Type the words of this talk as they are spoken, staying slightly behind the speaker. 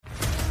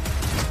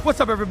What's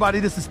up,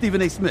 everybody? This is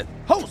Stephen A. Smith,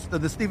 host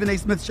of the Stephen A.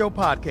 Smith Show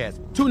podcast.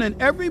 Tune in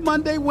every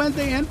Monday,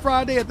 Wednesday, and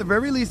Friday at the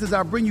very least as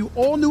I bring you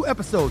all new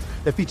episodes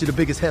that feature the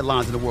biggest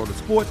headlines in the world of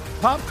sports,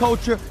 pop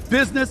culture,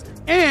 business,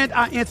 and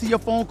I answer your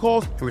phone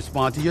calls and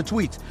respond to your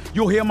tweets.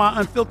 You'll hear my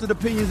unfiltered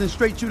opinions and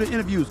straight-shooter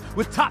interviews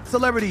with top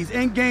celebrities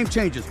and game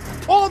changers.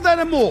 All that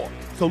and more.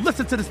 So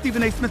listen to the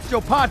Stephen A. Smith Show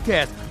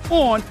podcast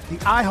on the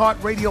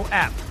iHeartRadio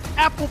app,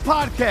 Apple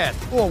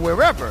Podcasts, or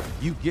wherever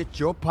you get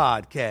your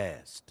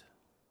podcast.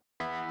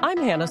 I'm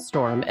Hannah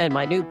Storm, and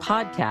my new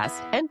podcast,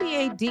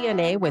 NBA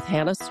DNA with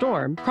Hannah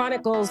Storm,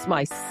 chronicles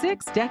my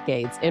 6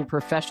 decades in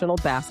professional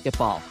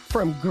basketball.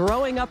 From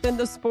growing up in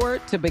the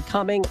sport to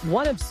becoming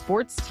one of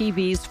sports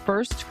TV's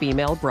first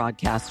female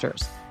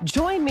broadcasters.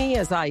 Join me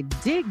as I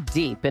dig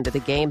deep into the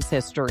game's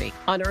history,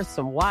 unearth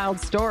some wild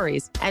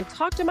stories, and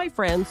talk to my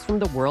friends from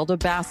the world of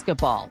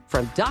basketball,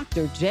 from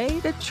Dr.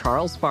 J to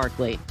Charles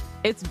Barkley.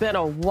 It's been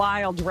a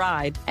wild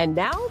ride, and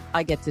now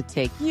I get to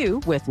take you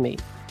with me.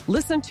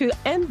 Listen to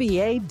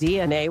NBA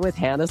DNA with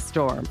Hannah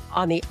Storm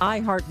on the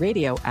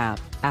iHeartRadio app,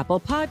 Apple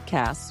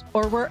Podcasts,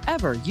 or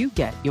wherever you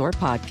get your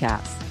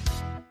podcasts.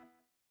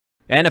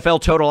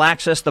 NFL Total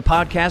Access, the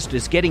podcast,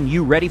 is getting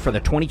you ready for the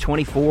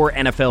 2024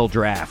 NFL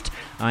Draft.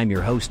 I'm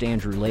your host,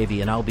 Andrew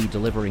Levy, and I'll be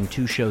delivering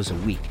 2 shows a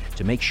week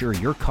to make sure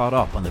you're caught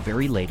up on the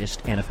very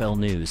latest NFL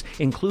news,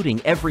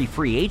 including every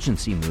free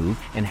agency move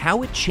and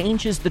how it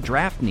changes the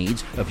draft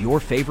needs of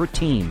your favorite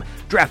team.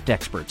 Draft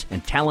experts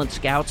and talent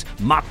scouts,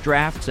 mock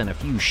drafts, and a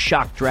few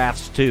shock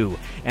drafts, too.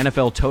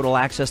 NFL Total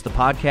Access, the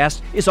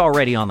podcast, is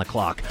already on the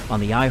clock on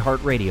the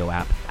iHeartRadio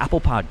app,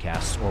 Apple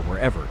Podcasts, or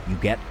wherever you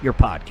get your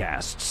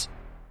podcasts.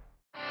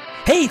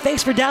 Hey,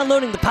 thanks for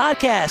downloading the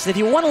podcast. If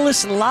you want to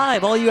listen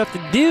live, all you have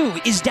to do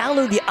is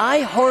download the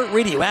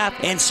iHeartRadio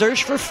app and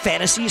search for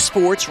Fantasy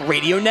Sports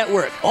Radio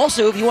Network.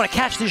 Also, if you want to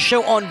catch this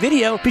show on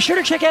video, be sure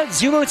to check out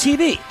Zumo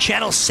TV,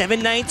 channel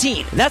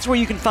 719. That's where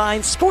you can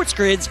find Sports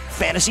Grid's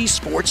Fantasy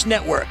Sports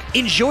Network.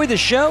 Enjoy the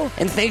show,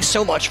 and thanks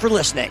so much for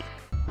listening.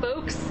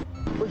 Folks,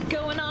 we're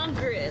going on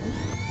grid.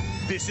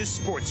 This is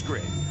Sports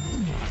Grid.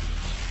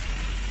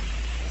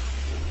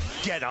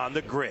 Get on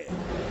the grid.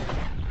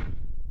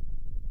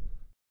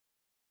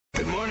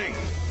 Good morning.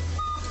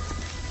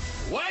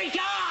 Wake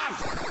up!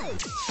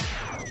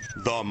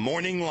 The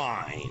Morning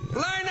Line.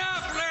 Line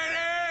up,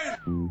 ladies!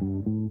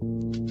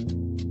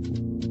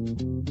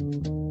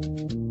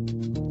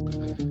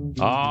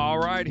 All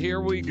right,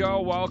 here we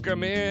go.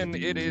 Welcome in.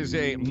 It is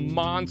a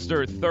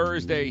monster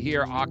Thursday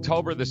here,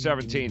 October the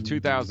 17th,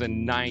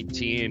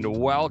 2019.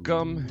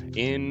 Welcome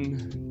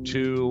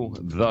into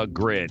the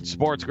grid.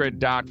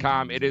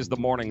 SportsGrid.com. It is the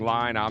Morning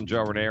Line. I'm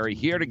Joe Ranieri,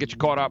 here to get you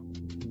caught up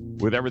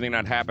with everything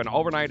that happened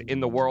overnight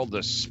in the world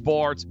of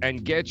sports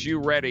and get you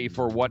ready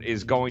for what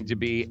is going to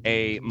be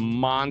a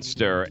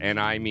monster, and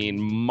I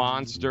mean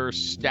monster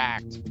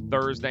stacked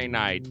Thursday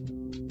night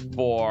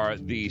for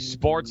the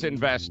sports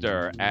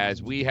investor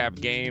as we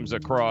have games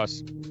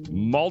across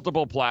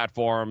multiple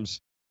platforms.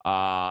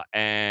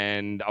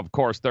 And, of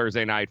course,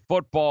 Thursday night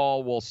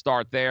football will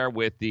start there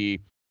with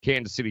the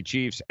Kansas City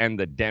Chiefs and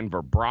the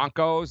Denver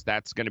Broncos.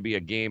 That's going to be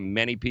a game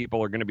many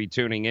people are going to be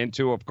tuning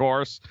into, of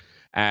course,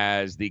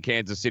 as the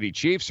Kansas City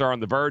Chiefs are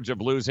on the verge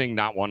of losing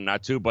not 1,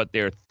 not 2, but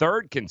their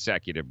 3rd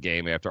consecutive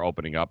game after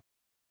opening up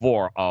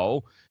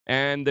 4-0.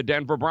 And the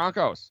Denver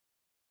Broncos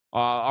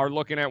are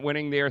looking at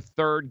winning their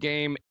 3rd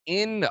game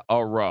in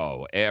a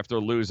row after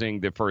losing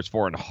the first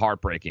 4 in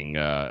heartbreaking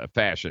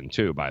fashion,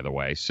 too, by the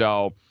way.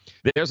 So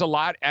there's a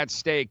lot at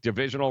stake.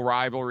 Divisional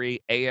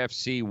rivalry,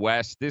 AFC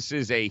West. This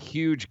is a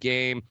huge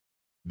game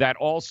that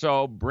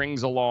also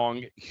brings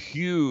along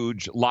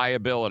huge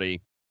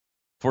liability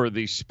for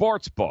the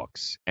sports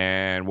books,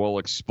 and we'll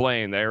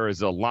explain. There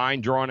is a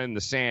line drawn in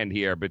the sand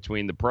here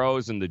between the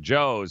pros and the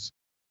Joes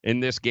in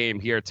this game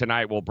here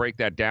tonight. We'll break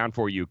that down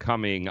for you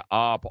coming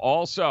up.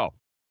 Also,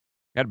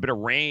 had a bit of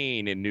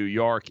rain in New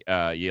York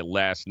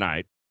last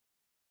night,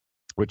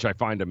 which I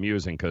find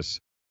amusing because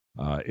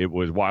it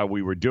was while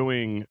we were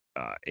doing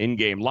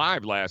in-game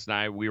live last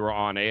night. We were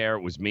on air.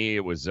 It was me.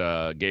 It was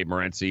Gabe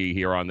Morency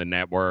here on the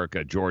network,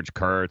 George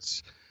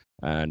Kurtz,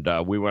 and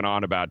we went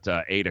on about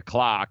 8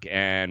 o'clock,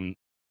 and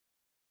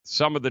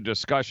some of the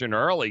discussion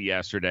early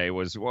yesterday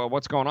was, well,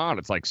 what's going on?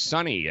 It's like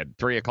sunny at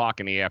 3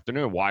 o'clock in the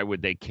afternoon. Why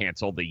would they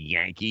cancel the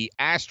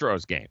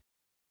Yankee-Astros game?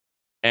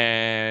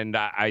 And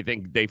I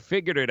think they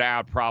figured it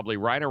out probably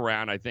right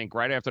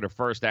after the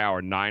first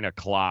hour, 9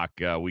 o'clock.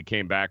 We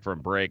came back from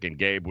break, and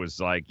Gabe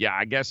was like, yeah,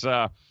 I guess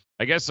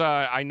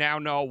I now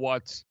know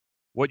what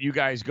you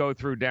guys go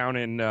through down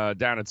in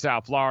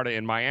South Florida,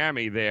 in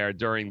Miami there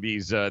during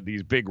these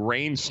big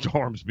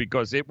rainstorms,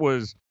 because it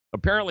was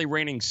apparently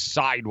raining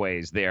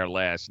sideways there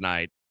last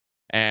night,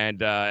 and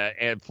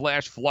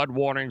flash flood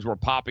warnings were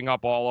popping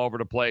up all over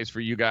the place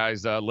for you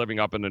guys living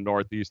up in the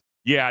Northeast.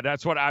 Yeah,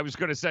 that's what I was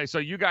going to say. So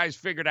you guys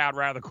figured out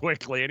rather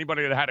quickly.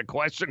 Anybody that had a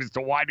question as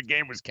to why the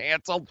game was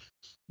canceled,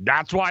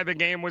 that's why the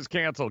game was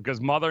canceled,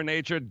 because Mother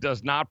Nature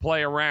does not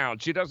play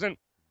around. She doesn't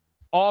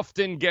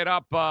often get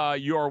up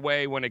your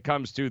way when it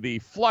comes to the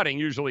flooding.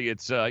 Usually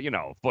it's, a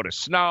foot of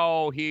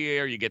snow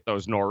here. You get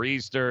those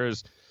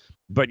nor'easters.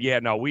 But, yeah,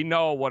 no, we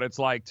know what it's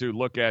like to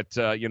look at,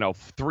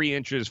 3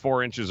 inches,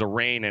 4 inches of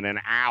rain in an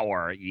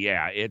hour.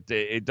 Yeah,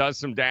 it does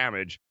some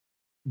damage.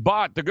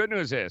 But the good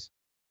news is,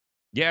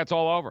 yeah, it's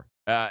all over.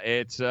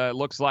 It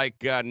looks like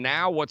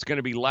now what's going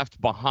to be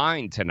left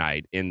behind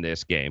tonight in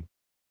this game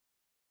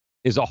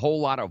is a whole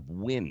lot of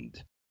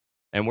wind.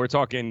 And we're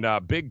talking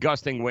big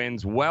gusting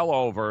winds well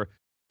over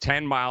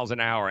 10 miles an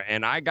hour.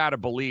 And I got to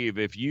believe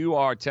if you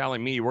are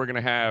telling me we're going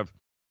to have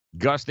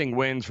gusting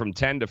winds from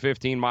 10 to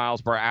 15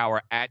 miles per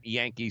hour at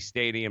Yankee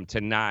Stadium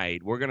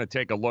tonight, we're going to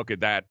take a look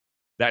at that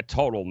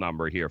total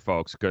number here,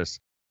 folks, because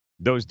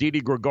those Didi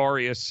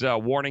Gregorius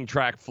warning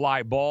track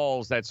fly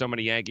balls that so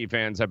many Yankee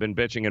fans have been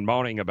bitching and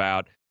moaning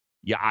about,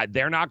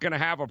 they're not going to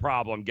have a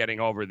problem getting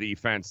over the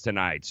fence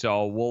tonight.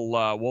 So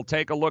we'll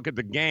take a look at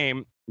the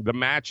game, the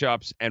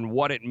matchups, and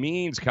what it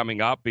means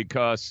coming up,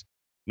 because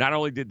not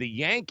only did the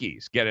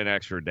Yankees get an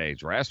extra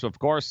day's rest, of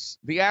course,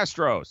 the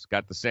Astros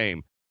got the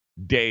same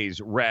day's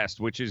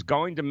rest, which is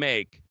going to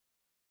make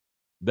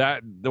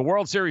the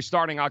World Series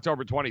starting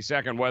October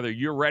 22nd, whether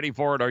you're ready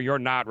for it or you're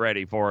not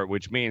ready for it,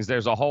 which means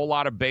there's a whole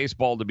lot of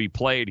baseball to be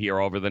played here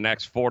over the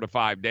next 4 to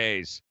 5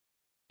 days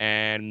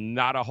and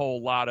not a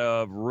whole lot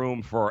of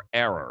room for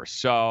error.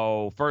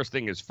 So first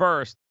thing is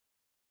first,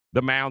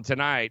 the mound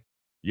tonight,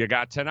 you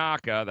got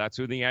Tanaka. That's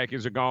who the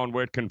Yankees are going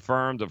with,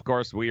 confirmed. Of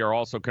course, we are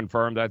also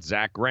confirmed that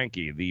Zach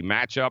Greinke. The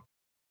matchup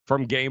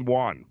from Game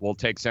 1 will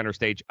take center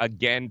stage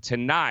again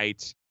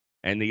tonight,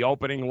 and the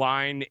opening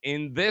line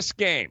in this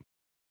game,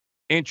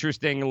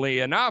 interestingly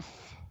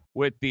enough,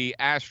 with the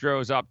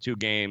Astros up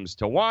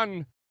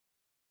 2-1,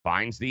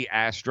 finds the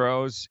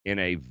Astros in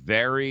a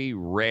very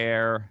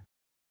rare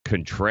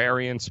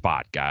contrarian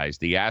spot, guys.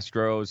 The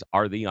Astros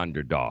are the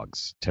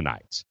underdogs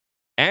tonight.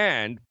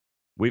 And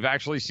we've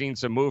actually seen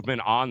some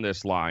movement on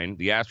this line.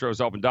 The Astros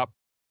opened up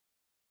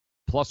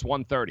plus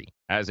 130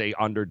 as a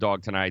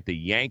underdog tonight. The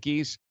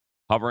Yankees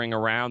hovering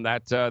around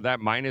that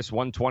minus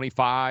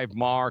 125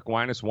 mark,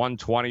 minus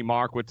 120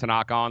 mark with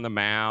Tanaka on the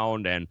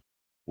mound, and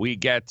we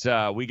get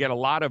a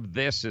lot of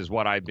this is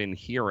what I've been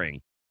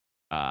hearing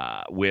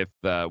with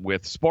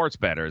sports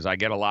bettors. I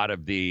get a lot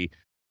of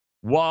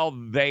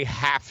they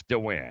have to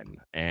win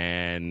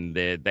and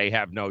they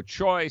have no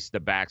choice. The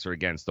backs are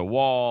against the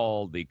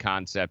wall. The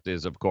concept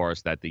is, of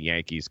course, that the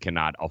Yankees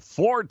cannot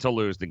afford to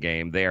lose the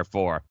game.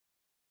 Therefore,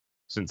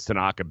 since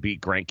Tanaka beat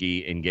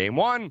Greinke in Game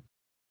 1,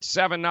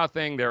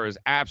 7-0, there is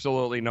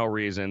absolutely no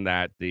reason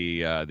that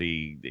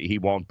he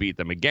won't beat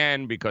them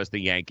again because the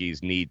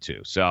Yankees need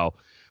to. So,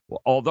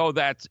 although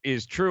that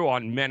is true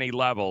on many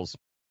levels,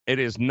 it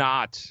is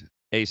not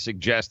a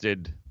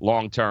suggested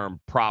long-term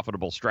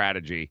profitable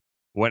strategy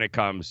when it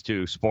comes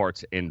to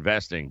sports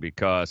investing,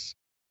 because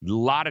a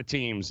lot of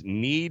teams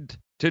need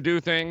to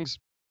do things.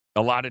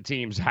 A lot of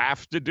teams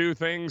have to do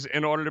things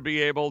in order to be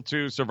able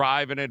to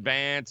survive in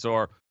advance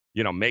or,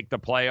 make the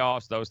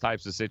playoffs, those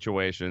types of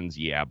situations.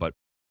 Yeah, but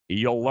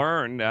you'll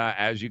learn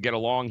as you get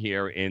along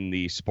here in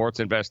the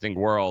sports investing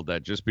world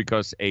that just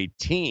because a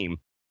team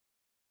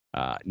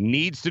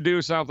needs to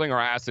do something or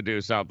has to do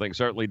something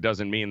certainly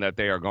doesn't mean that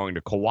they are going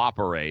to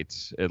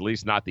cooperate, at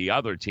least not the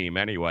other team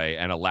anyway,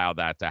 and allow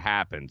that to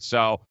happen.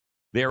 So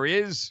there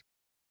is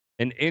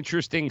an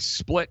interesting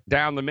split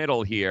down the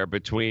middle here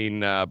between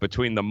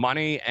the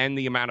money and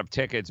the amount of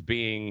tickets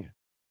being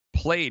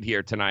played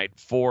here tonight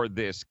for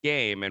this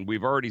game, and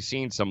we've already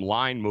seen some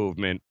line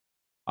movement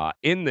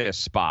in this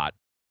spot.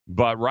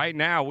 But right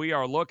now we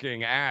are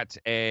looking at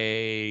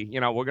we're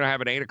going to have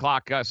an 8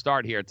 o'clock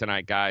start here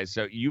tonight, guys.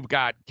 So you've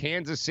got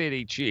Kansas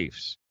City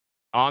Chiefs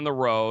on the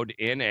road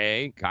in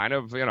a kind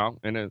of, in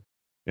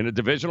a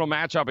divisional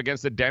matchup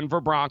against the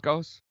Denver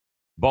Broncos.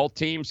 Both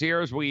teams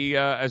here, as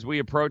we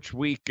approach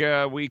week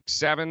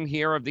 7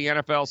 here of the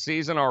NFL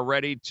season, are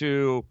ready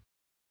to.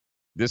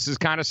 This is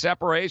kind of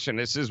separation.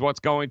 This is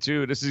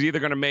either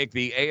going to make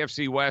the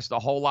AFC West a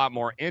whole lot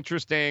more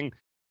interesting,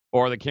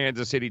 or the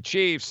Kansas City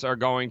Chiefs are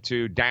going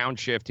to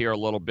downshift here a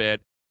little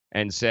bit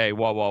and say,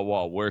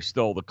 whoa, we're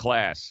still the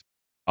class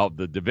of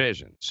the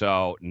division.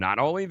 So not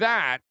only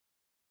that,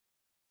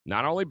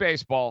 not only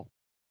baseball,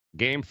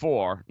 Game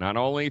 4, not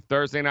only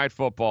Thursday Night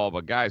Football,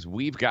 but, guys,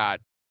 we've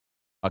got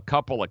a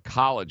couple of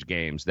college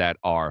games that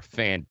are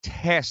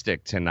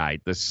fantastic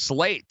tonight. The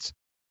slate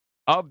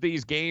of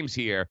these games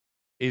here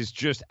is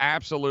just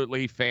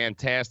absolutely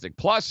fantastic.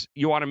 Plus,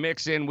 you want to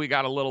mix in, we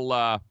got a little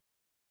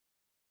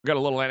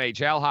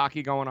NHL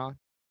hockey going on.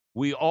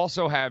 We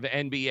also have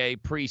NBA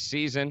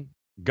preseason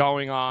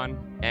going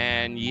on.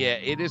 And, yeah,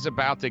 it is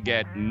about to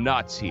get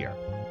nuts here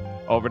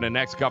over the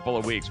next couple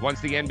of weeks.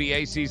 Once the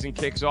NBA season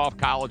kicks off,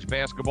 college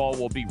basketball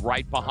will be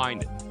right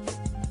behind it.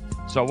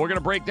 So we're going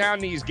to break down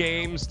these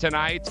games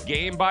tonight,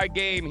 game by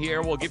game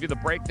here. We'll give you the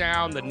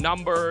breakdown, the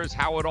numbers,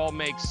 how it all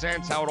makes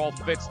sense, how it all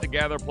fits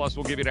together. Plus,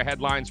 we'll give you the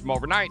headlines from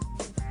overnight.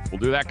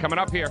 We'll do that coming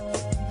up here.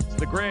 It's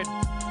The Grid,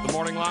 The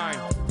Morning Line,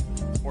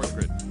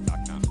 SportsGrid.com.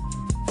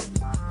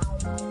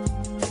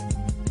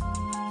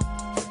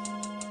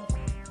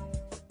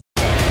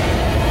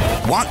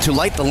 Want to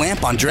light the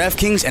lamp on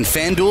DraftKings and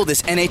FanDuel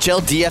this NHL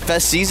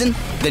DFS season?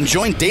 Then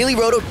join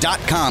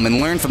DailyRoto.com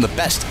and learn from the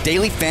best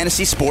daily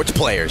fantasy sports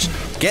players.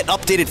 Get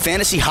updated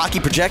fantasy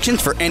hockey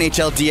projections for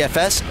NHL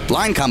DFS,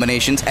 line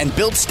combinations, and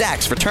build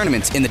stacks for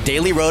tournaments in the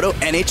Daily Roto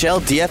NHL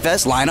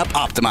DFS Lineup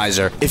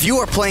Optimizer. If you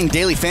are playing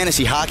daily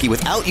fantasy hockey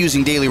without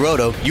using Daily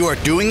Roto, you are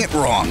doing it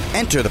wrong.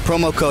 Enter the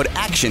promo code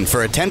ACTION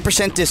for a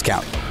 10%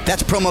 discount.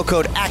 That's promo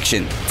code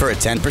ACTION for a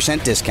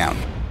 10% discount.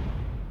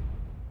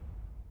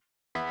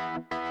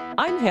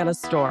 I'm Hannah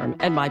Storm,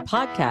 and my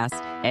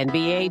podcast,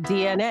 NBA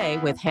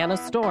DNA with Hannah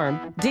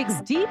Storm, digs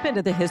deep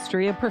into the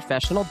history of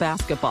professional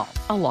basketball,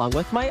 along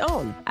with my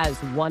own, as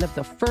one of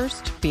the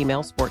first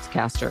female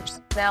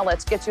sportscasters. Now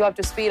let's get you up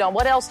to speed on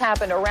what else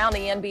happened around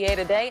the NBA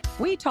today.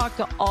 We talk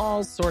to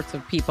all sorts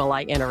of people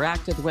I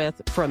interacted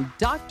with, from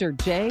Dr.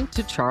 J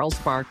to Charles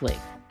Barkley,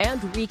 and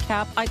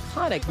recap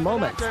iconic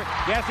moments.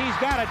 Yes, he's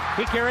got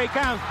it. Here he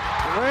comes.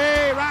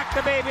 Way rock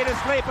the baby to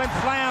sleep and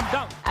slam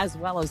dunk. As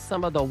well as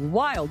some of the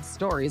wild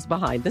stories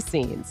behind the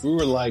scenes. We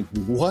were like,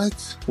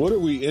 what? What are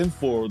we in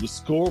for? The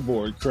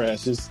scoreboard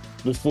crashes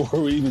before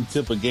we even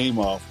tip a game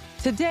off.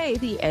 Today,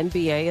 the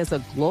NBA is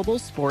a global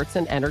sports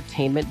and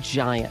entertainment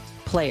giant.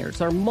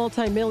 Players are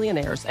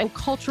multimillionaires and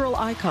cultural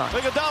icons.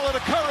 Iguodala to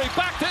Curry,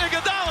 back to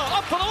Iguodala,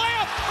 up for the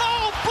layup.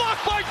 Oh,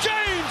 blocked by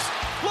James.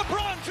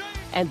 LeBron James.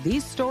 And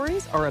these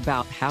stories are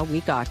about how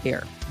we got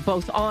here,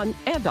 both on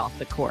and off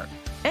the court.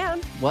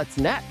 And what's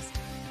next?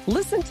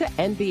 Listen to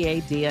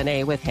NBA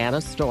DNA with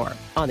Hannah Storm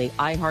on the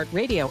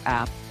iHeartRadio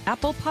app,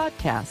 Apple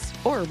Podcasts,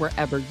 or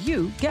wherever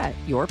you get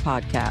your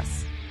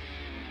podcasts.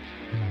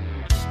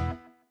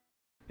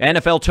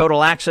 NFL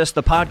Total Access,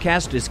 the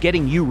podcast, is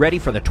getting you ready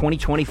for the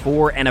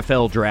 2024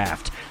 NFL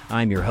Draft.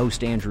 I'm your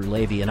host, Andrew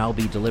Levy, and I'll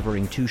be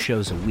delivering 2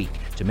 shows a week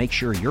to make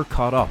sure you're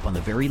caught up on the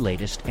very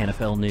latest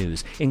NFL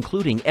news,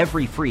 including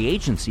every free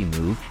agency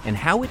move and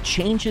how it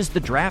changes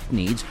the draft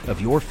needs of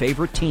your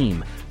favorite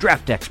team.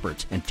 Draft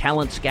experts and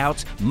talent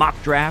scouts,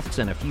 mock drafts,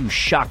 and a few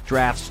shock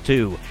drafts,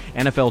 too.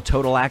 NFL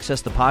Total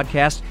Access, the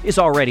podcast, is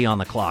already on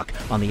the clock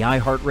on the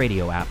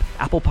iHeartRadio app,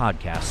 Apple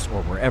Podcasts,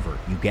 or wherever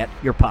you get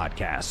your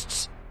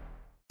podcasts.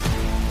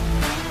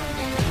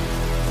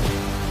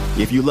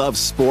 If you love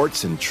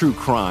sports and true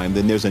crime,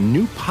 then there's a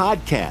new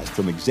podcast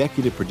from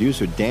executive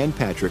producer Dan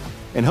Patrick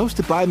and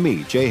hosted by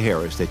me, Jay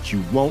Harris, that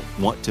you won't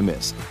want to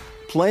miss.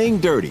 Playing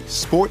Dirty: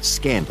 Sports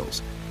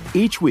Scandals.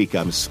 Each week,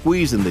 I'm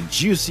squeezing the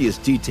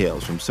juiciest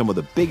details from some of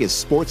the biggest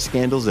sports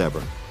scandals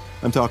ever.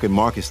 I'm talking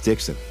Marcus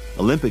Dixon,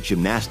 Olympic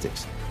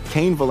gymnastics,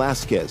 Cain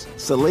Velasquez,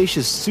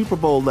 salacious Super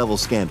Bowl-level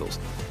scandals.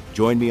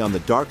 Join me on the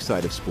dark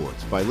side of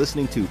sports by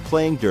listening to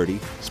Playing Dirty: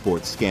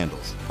 Sports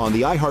Scandals on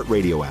the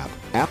iHeartRadio app,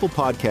 Apple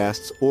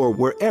Podcasts, or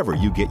wherever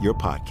you get your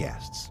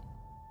podcasts.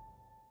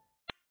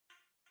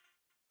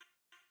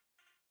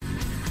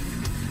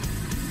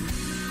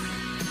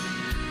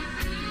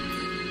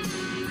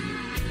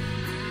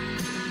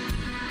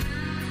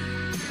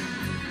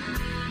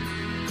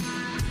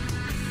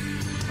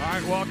 All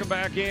right, welcome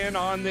back in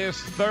on this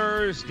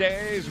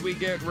Thursday as we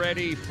get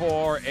ready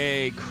for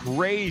a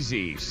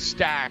crazy,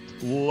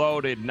 stacked,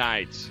 loaded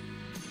night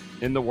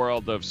in the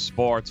world of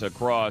sports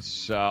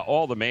across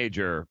all the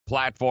major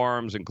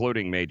platforms,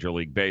 including Major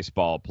League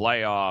Baseball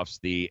playoffs,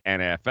 the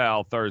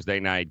NFL Thursday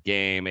night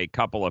game, a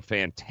couple of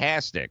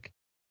fantastic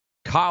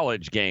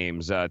college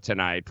games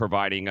tonight,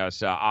 providing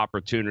us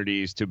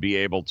opportunities to be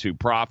able to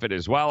profit,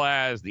 as well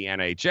as the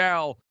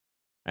NHL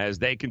as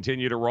they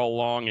continue to roll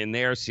along in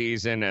their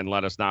season. And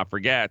let us not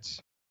forget,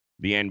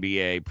 the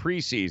NBA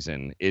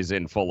preseason is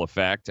in full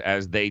effect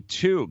as they,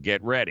 too,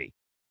 get ready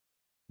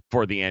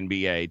for the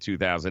NBA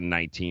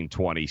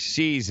 2019-20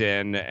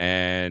 season.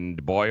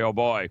 And boy, oh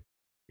boy,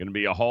 going to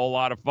be a whole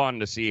lot of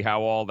fun to see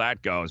how all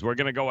that goes. We're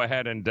going to go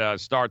ahead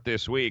and start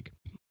this week,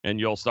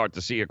 and you'll start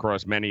to see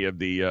across many of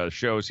the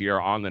shows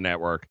here on the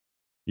network.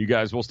 You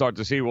guys will start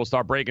to see, we'll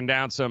start breaking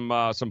down some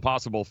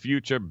possible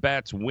future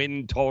bets,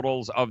 win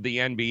totals of the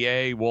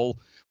NBA.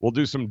 We'll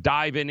do some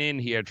diving in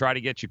here, try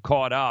to get you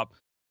caught up.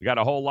 We got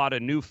a whole lot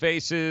of new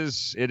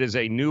faces. It is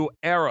a new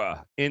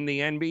era in the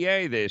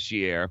NBA this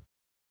year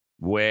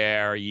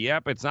where,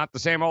 yep, it's not the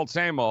same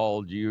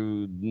old.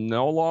 You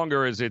no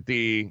longer is it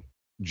the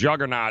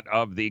juggernaut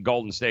of the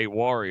Golden State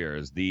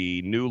Warriors,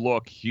 the new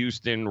look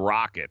Houston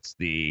Rockets,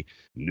 the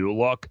new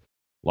look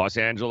Los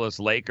Angeles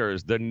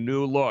Lakers, the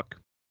new look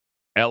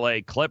LA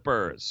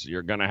Clippers.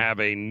 You're going to have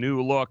a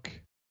new look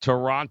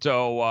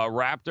Toronto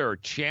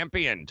Raptor,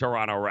 champion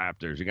Toronto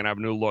Raptors. You're going to have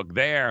a new look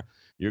there.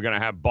 You're going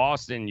to have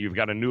Boston. You've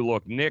got a new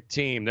look Knick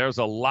team. There's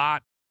a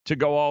lot to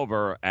go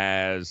over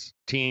as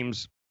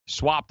teams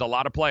swapped a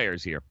lot of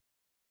players here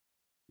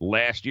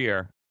last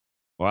year.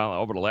 Well,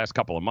 over the last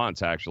couple of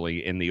months,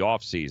 actually, in the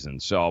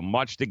offseason. So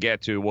much to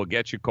get to. We'll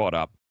get you caught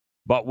up.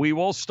 But we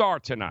will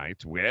start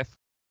tonight with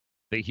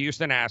the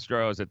Houston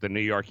Astros at the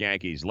New York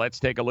Yankees. Let's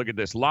take a look at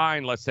this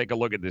line. Let's take a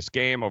look at this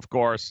game. Of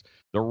course,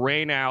 the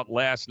rain out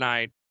last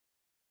night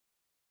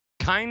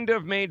kind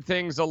of made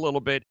things a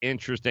little bit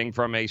interesting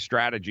from a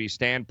strategy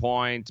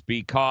standpoint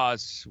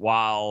because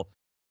while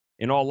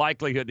in all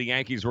likelihood, the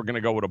Yankees were going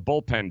to go with a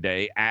bullpen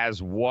day,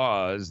 as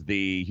was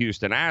the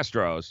Houston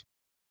Astros.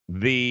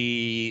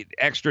 The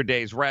extra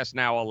day's rest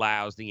now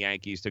allows the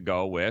Yankees to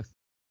go with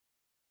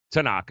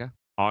Tanaka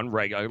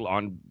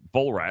on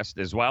full rest,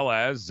 as well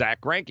as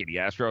Zach Greinke. The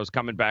Astros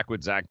coming back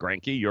with Zach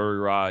Greinke,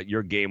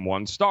 your Game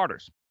 1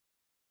 starters.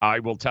 I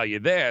will tell you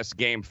this,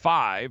 Game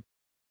 5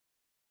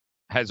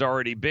 has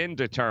already been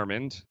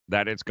determined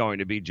that it's going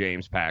to be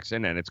James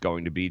Paxton and it's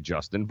going to be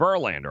Justin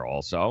Verlander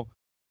also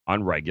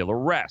on regular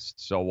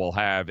rest. So we'll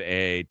have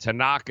a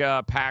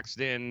Tanaka,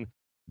 Paxton,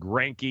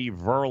 Greinke,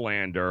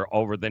 Verlander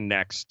over the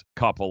next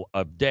couple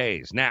of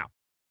days. Now,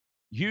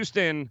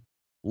 Houston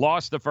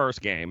lost the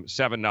first game,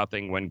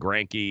 7-0, when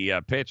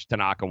Greinke pitched.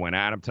 Tanaka went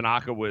at him.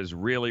 Tanaka was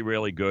really,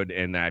 really good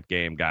in that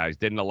game, guys.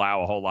 Didn't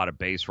allow a whole lot of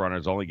base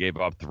runners, only gave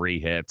up 3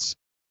 hits.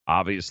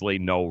 Obviously,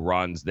 no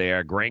runs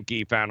there.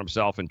 Greinke found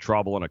himself in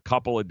trouble in a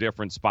couple of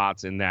different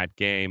spots in that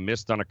game,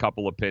 missed on a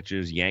couple of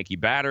pitches. Yankee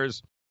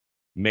batters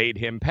made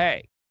him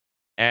pay.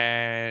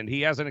 And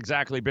he hasn't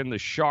exactly been the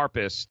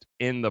sharpest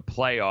in the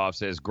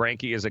playoffs, as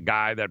Greinke is a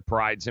guy that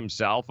prides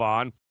himself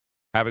on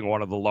having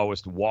one of the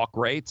lowest walk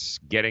rates,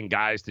 getting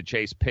guys to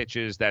chase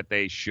pitches that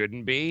they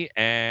shouldn't be,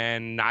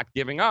 and not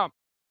giving up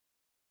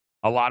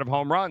a lot of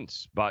home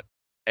runs. But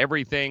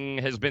everything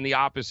has been the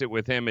opposite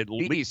with him, at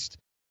least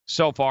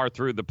so far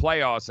through the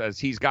playoffs, as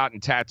he's gotten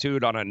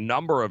tattooed on a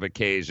number of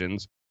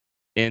occasions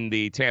in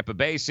the Tampa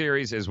Bay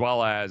series, as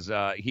well as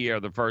here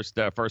the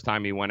first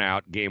time he went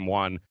out, Game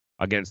 1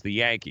 against the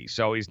Yankees.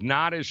 So he's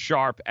not as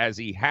sharp as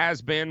he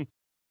has been,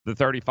 the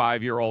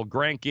 35-year-old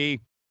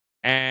Greinke.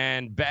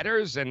 And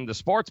bettors and the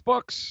sports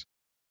books,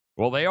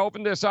 well, they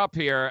opened this up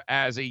here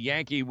as a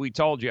Yankee, we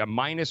told you, a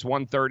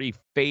 -130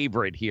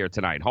 favorite here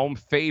tonight, home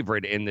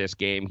favorite in this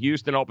game.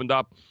 Houston opened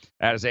up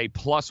as a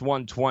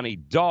 +120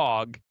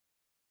 dog,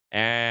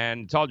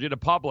 and told you the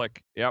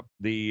public,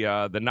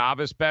 the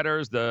novice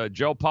bettors, the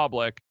Joe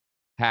Public,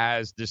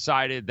 has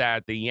decided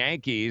that the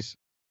Yankees,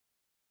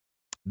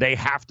 they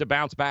have to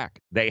bounce back.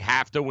 They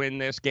have to win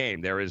this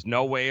game. There is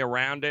no way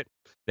around it.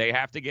 They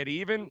have to get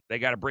even. They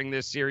got to bring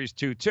this series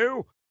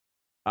 2-2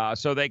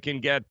 so they can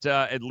get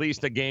at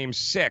least a Game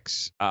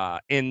 6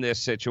 in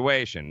this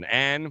situation.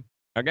 And,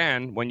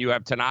 again, when you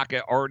have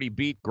Tanaka already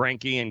beat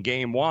Greinke in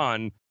Game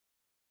 1,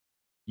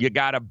 you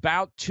got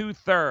about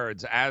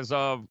 2/3 as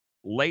of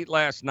late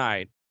last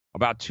night,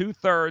 about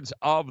 2/3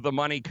 of the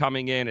money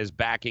coming in is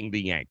backing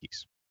the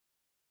Yankees.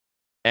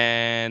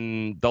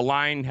 And the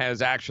line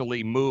has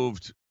actually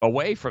moved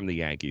away from the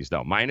Yankees,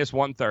 though,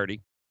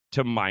 -130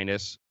 to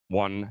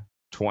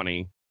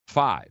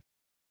 -125.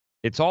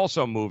 It's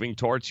also moving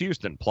towards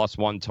Houston,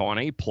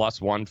 +120,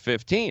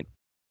 +115.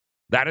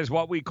 That is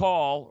what we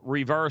call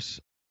reverse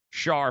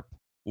sharp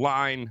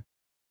line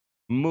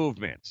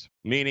movements,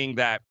 meaning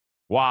that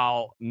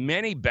while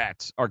many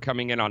bets are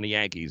coming in on the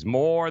Yankees,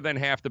 more than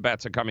half the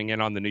bets are coming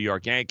in on the New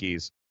York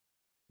Yankees,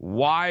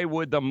 why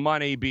would the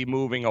money be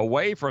moving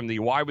away from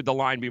why would the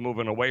line be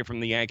moving away from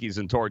the Yankees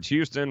and towards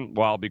Houston?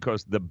 Well,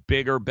 because the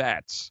bigger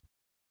bets,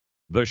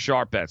 the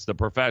sharp bets, the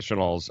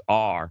professionals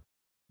are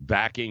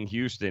backing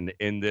Houston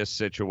in this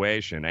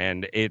situation.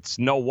 And it's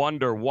no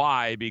wonder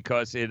why,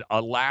 because it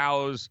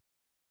allows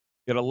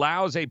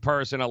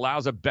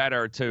a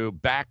bettor to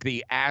back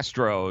the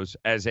Astros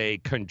as a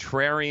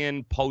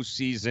contrarian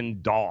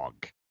postseason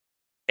dog.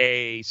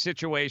 A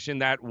situation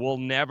that will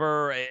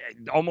never,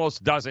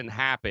 almost doesn't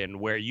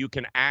happen, where you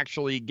can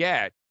actually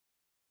get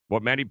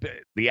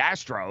the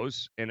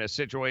Astros in a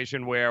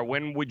situation where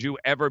when would you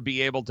ever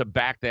be able to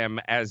back them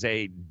as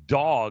a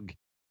dog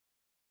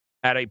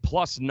at a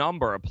plus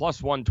number, a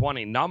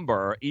 +120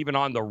 number, even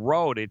on the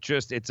road? It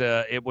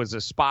was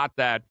a spot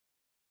that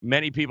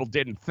many people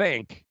didn't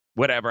think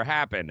would ever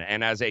happen.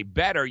 And as a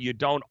bettor, you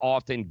don't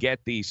often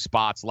get these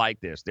spots like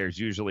this. There's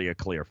usually a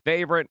clear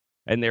favorite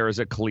and there is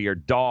a clear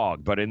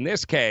dog. But in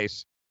this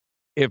case,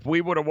 if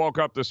we would have woke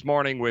up this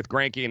morning with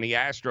Greinke and the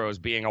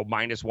Astros being a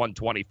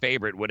 -120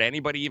 favorite, would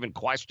anybody even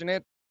question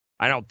it?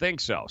 I don't think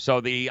so. So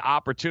the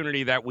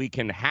opportunity that we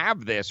can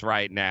have this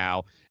right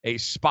now, a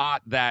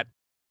spot that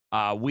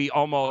we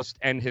almost,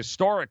 and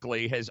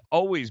historically has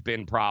always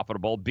been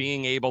profitable,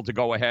 being able to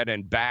go ahead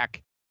and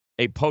back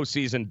a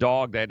postseason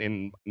dog that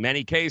in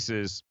many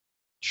cases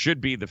should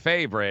be the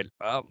favorite,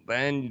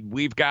 then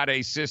we've got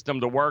a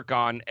system to work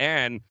on,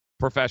 and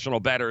professional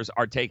bettors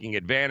are taking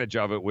advantage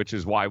of it, which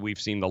is why we've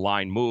seen the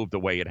line move the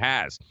way it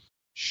has.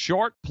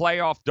 Short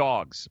playoff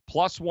dogs,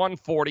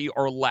 +140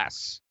 or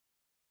less.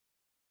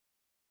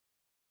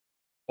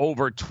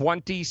 Over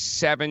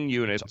 27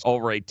 units,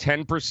 over a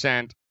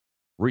 10%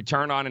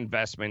 return on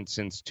investment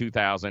since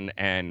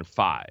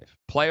 2005.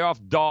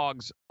 Playoff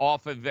dogs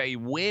off of a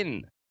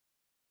win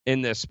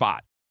in this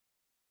spot,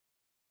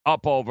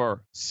 up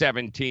over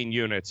 17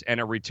 units and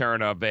a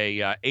return of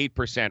a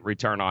 8%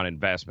 return on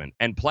investment.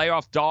 And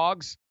playoff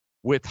dogs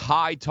with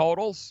high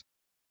totals,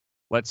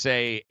 let's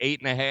say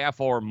 8.5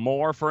 or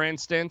more, for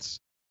instance.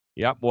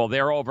 Yep, well,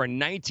 they're over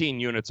 19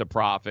 units of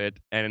profit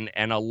and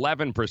an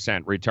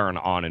 11% return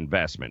on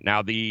investment.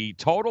 Now, the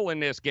total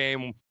in this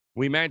game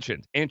we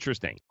mentioned,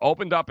 interesting.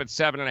 Opened up at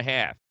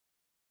 7.5.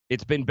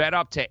 It's been bet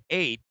up to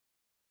 8,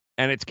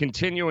 and it's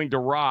continuing to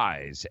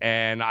rise.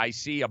 And I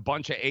see a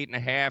bunch of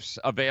 8.5s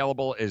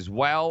available as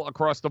well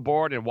across the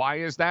board. And why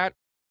is that?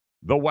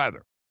 The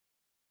weather.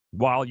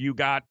 While you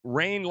got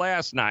rain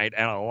last night,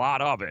 and a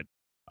lot of it,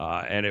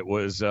 and it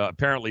was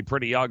apparently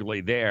pretty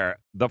ugly there,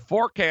 the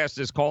forecast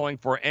is calling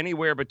for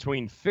anywhere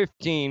between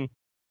 15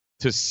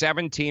 to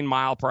 17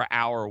 mile per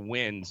hour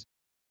winds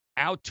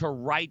out to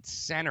right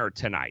center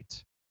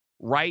tonight.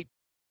 Right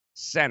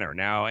center.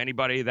 Now,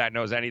 anybody that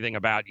knows anything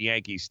about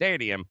Yankee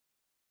Stadium,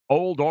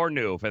 old or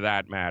new for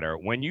that matter,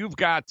 when you've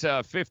got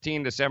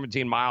 15 to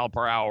 17 mile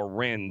per hour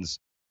winds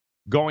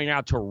going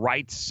out to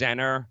right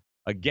center,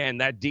 again,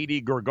 that Didi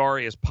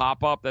Gregorius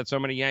pop-up that so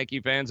many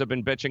Yankee fans have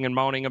been bitching and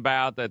moaning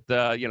about, that,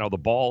 the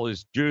ball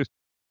is juiced.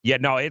 Yeah,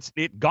 no, it's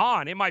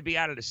gone. It might be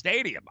out of the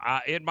stadium.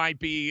 It might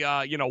be,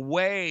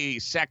 way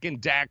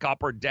second deck,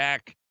 upper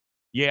deck.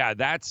 Yeah,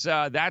 that's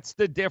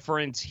the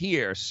difference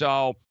here.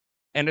 So,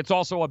 and it's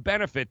also a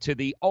benefit to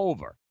the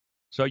over.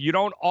 So you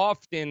don't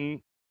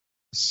often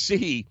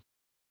see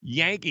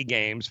Yankee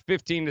games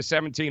 15 to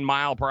 17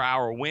 mile per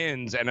hour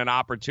winds and an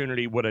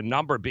opportunity with a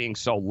number being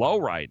so low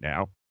right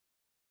now.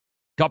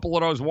 Couple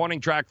of those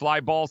warning track fly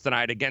balls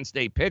tonight against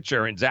a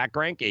pitcher in Zach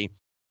Greinke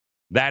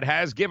that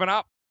has given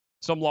up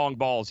some long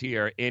balls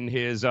here in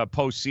his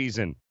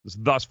postseason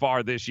thus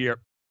far this year.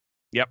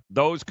 Yep,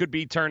 those could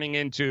be turning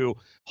into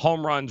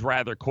home runs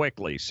rather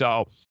quickly.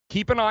 So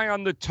keep an eye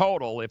on the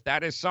total if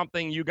that is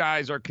something you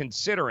guys are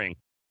considering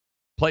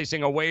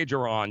placing a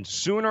wager on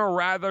sooner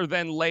rather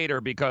than later,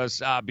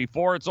 because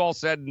before it's all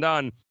said and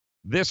done,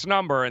 this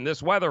number and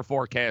this weather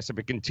forecast, if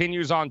it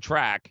continues on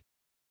track,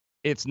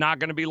 it's not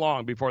going to be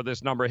long before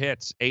this number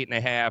hits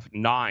 8.5,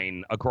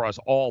 9 across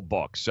all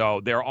books. So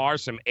there are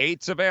some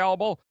 8s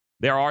available.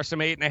 There are some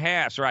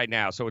 8.5s right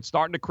now. So it's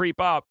starting to creep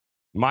up.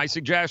 My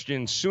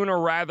suggestion, sooner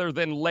rather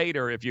than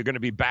later, if you're going to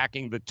be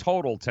backing the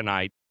total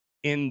tonight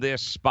in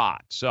this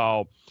spot.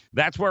 So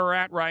that's where we're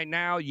at right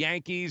now.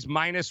 Yankees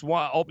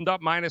 -1, opened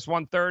up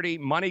 -130.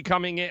 Money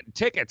coming in,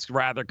 tickets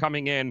rather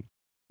coming in.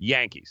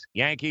 Yankees.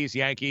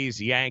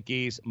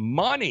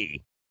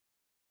 Money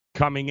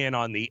coming in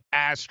on the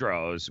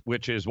Astros,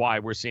 which is why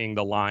we're seeing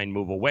the line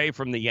move away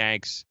from the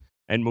Yanks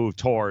and move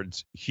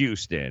towards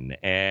Houston.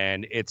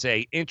 And it's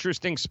a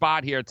interesting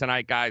spot here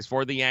tonight, guys,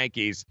 for the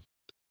Yankees.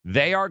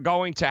 They are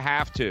going to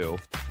have to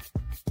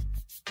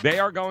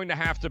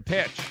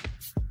pitch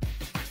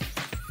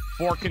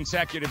 4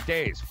 consecutive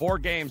days, 4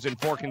 games in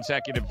 4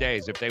 consecutive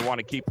days if they want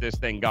to keep this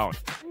thing going.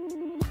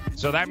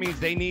 So that means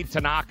they need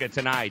Tanaka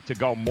tonight to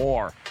go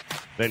more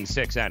than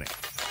 6 innings.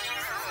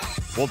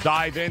 We'll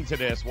dive into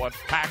this, what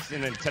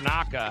Paxton and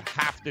Tanaka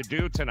have to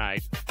do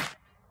tonight.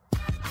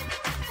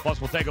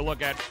 Plus, we'll take a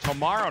look at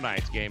tomorrow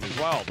night's game as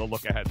well, the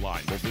look-ahead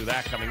line. We'll do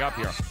that coming up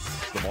here.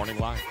 The Morning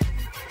Line.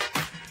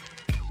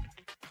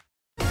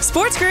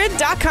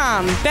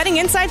 SportsGrid.com. Betting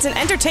insights and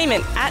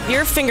entertainment at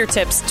your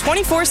fingertips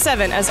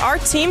 24/7 as our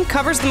team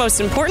covers the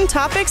most important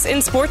topics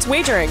in sports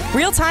wagering.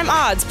 Real-time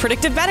odds,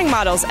 predictive betting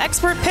models,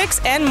 expert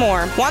picks, and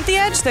more. Want the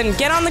edge? Then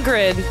get on the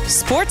grid.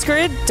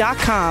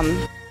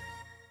 SportsGrid.com.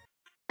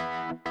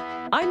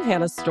 I'm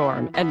Hannah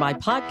Storm, and my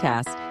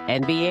podcast,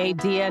 NBA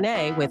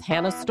DNA with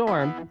Hannah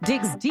Storm,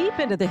 digs deep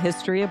into the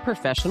history of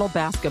professional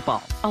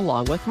basketball,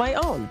 along with my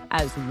own,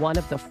 as one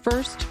of the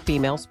first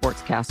female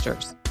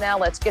sportscasters. Now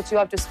let's get you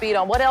up to speed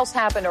on what else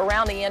happened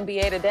around the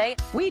NBA today.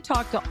 We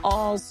talked to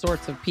all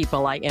sorts of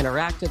people I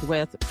interacted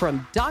with,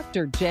 from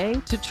Dr. J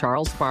to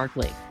Charles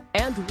Barkley,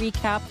 and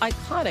recap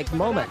iconic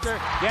moments.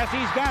 Yes,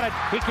 he's got it.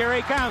 Here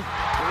he comes.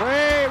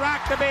 Way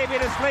rock the baby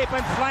to sleep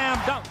and slam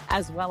dunk.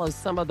 As well as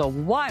some of the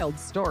wild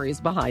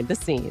stories behind the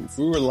scenes.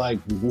 We were like,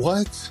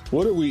 what?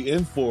 What are we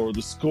in for?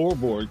 The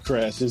scoreboard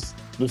crashes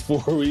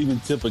before we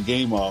even tip a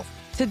game off.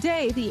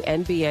 Today, the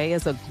NBA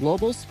is a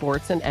global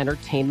sports and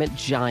entertainment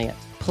giant.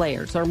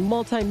 Players are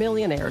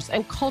multimillionaires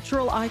and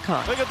cultural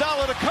icons.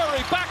 Iguodala to Curry,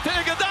 back to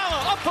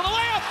Iguodala, up for the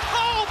layup.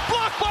 Oh,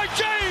 blocked by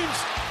James.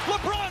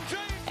 LeBron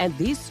James. And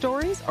these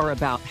stories are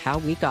about how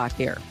we got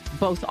here,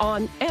 both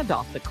on and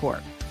off the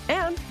court.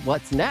 And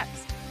what's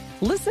next?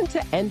 Listen to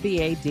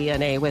NBA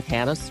DNA with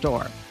Hannah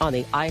Storm on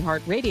the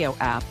iHeartRadio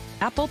app,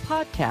 Apple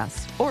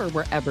Podcasts, or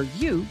wherever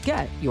you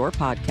get your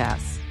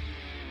podcasts.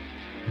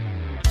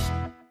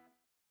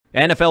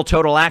 NFL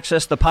Total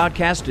Access, the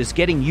podcast, is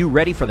getting you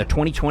ready for the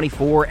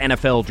 2024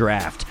 NFL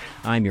Draft.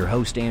 I'm your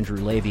host, Andrew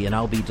Levy, and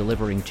I'll be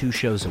delivering 2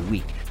 shows a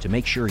week to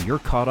make sure you're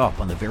caught up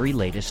on the very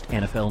latest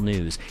NFL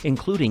news,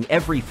 including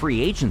every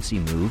free agency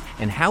move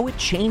and how it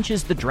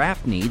changes the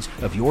draft needs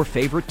of your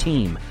favorite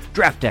team.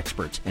 Draft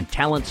experts and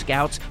talent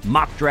scouts,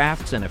 mock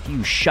drafts, and a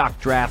few shock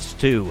drafts,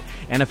 too.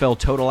 NFL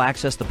Total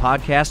Access, the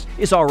podcast,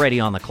 is already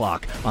on the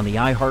clock on the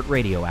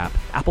iHeartRadio app,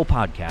 Apple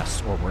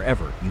Podcasts, or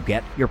wherever you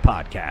get your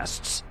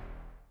podcasts.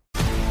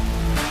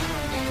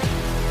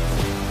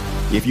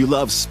 If you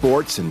love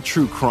sports and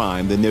true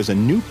crime, then there's a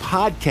new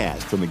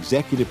podcast from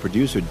executive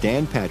producer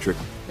Dan Patrick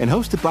and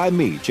hosted by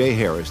me, Jay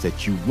Harris,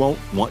 that you won't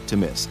want to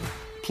miss.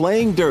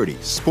 Playing Dirty: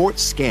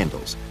 Sports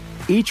Scandals.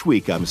 Each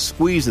week, I'm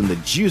squeezing the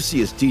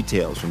juiciest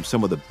details from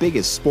some of the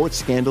biggest sports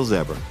scandals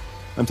ever.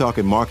 I'm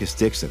talking Marcus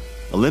Dixon,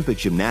 Olympic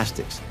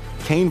gymnastics,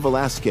 Cain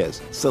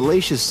Velasquez,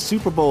 salacious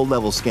Super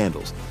Bowl-level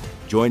scandals.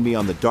 Join me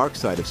on the dark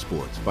side of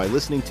sports by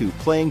listening to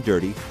Playing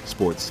Dirty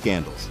Sports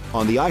Scandals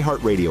on the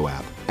iHeartRadio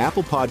app,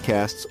 Apple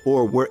Podcasts,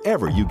 or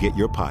wherever you get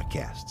your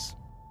podcasts.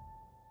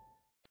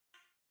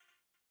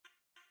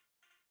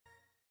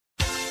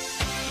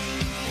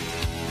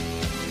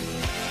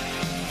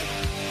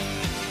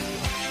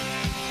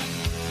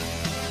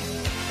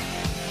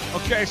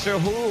 Okay, so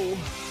who,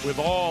 with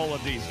all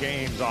of these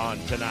games on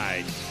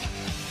tonight,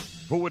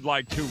 who would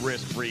like 2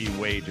 risk-free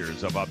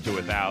wagers of up to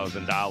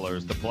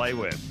 $1,000 to play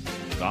with?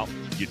 Well,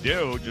 you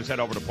do. Just head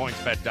over to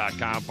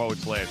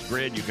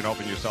pointsbet.com/grid. You can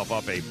open yourself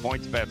up a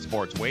PointsBet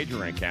sports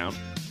wagering account.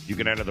 You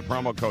can enter the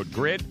promo code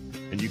GRID,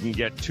 and you can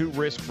get 2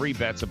 risk-free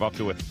bets of up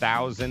to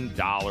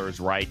 $1,000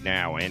 right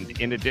now.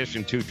 And in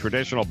addition to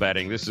traditional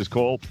betting, this is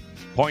cool.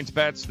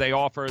 PointsBets, they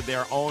offer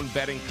their own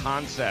betting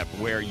concept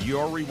where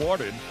you're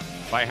rewarded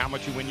by how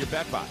much you win your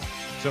bet by.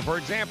 So, for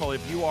example,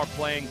 if you are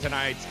playing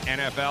tonight's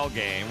NFL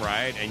game,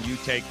 right, and you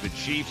take the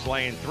Chiefs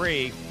laying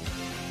 3,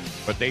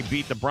 but they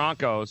beat the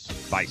Broncos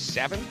by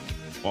 7,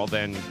 well,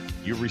 then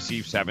you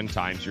receive 7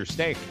 times your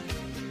stake.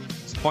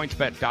 It's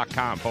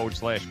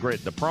pointsbet.com/grid.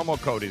 The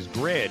promo code is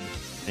GRID,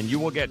 and you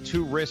will get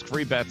 2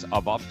 risk-free bets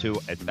of up to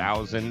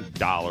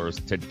 $1,000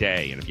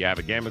 today. And if you have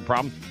a gambling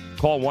problem,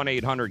 call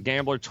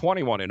 1-800-GAMBLER,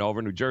 21 and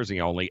over, New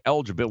Jersey only.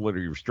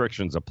 Eligibility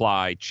restrictions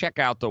apply. Check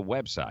out the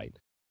website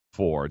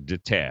for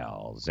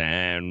details.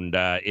 And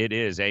it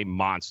is a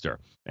monster.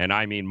 And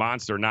I mean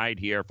monster night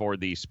here for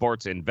the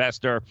sports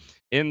investor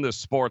in the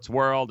sports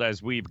world,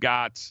 as we've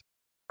got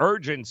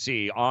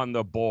urgency on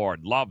the board.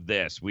 Love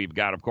this. We've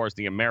got, of course,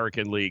 the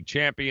American League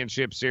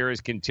Championship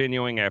Series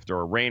continuing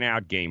after a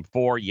rainout Game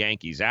 4,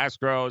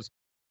 Yankees-Astros.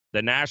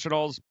 The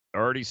Nationals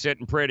already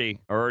sitting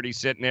pretty, already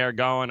sitting there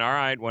going, all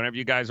right, whenever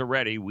you guys are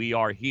ready, we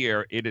are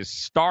here. It is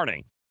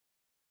starting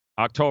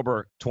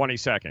October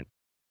 22nd.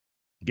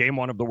 Game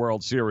 1 of the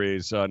World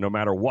Series, no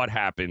matter what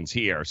happens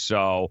here.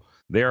 So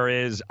there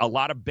is a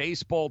lot of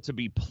baseball to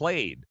be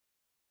played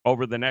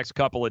over the next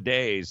couple of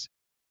days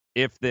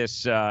if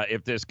this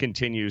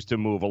continues to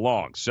move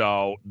along.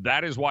 So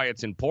that is why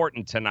it's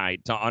important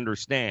tonight to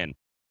understand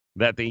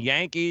that the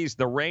Yankees,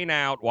 the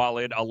rainout, while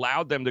it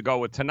allowed them to go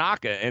with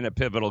Tanaka in a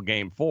pivotal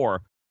Game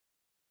 4,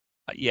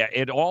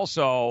 it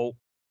also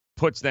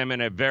puts them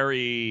in a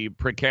very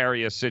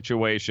precarious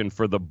situation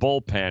for the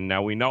bullpen.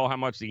 Now, we know how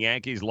much the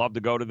Yankees love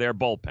to go to their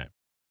bullpen.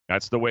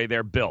 That's the way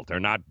they're built. They're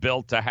not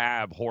built to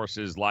have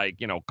horses like,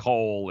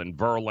 Cole and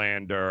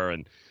Verlander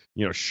and,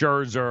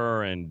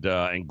 Scherzer and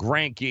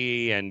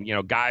Greinke and,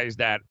 guys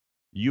that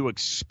you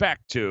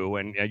expect to,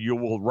 and you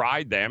will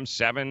ride them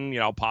 7,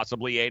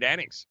 possibly 8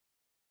 innings.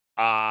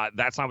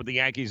 That's not what the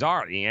Yankees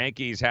are. The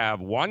Yankees have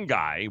one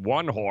guy,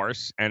 one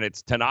horse, and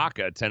it's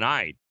Tanaka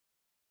tonight.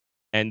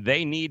 And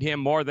they need him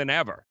more than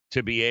ever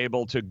to be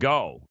able to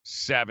go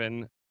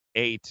 7,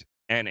 8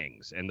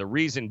 innings. And the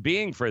reason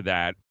being for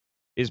that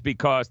is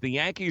because the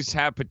Yankees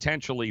have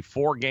potentially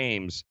 4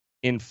 games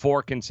in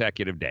 4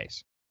 consecutive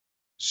days.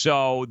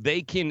 So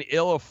they can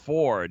ill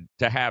afford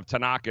to have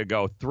Tanaka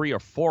go 3 or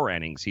 4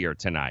 innings here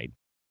tonight.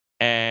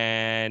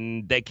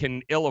 And they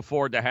can ill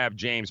afford to have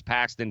James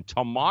Paxton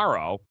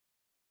tomorrow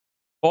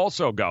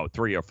also go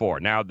 3 or 4.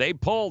 Now, they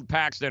pulled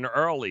Paxton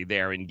early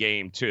there in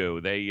Game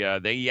 2.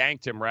 They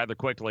yanked him rather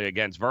quickly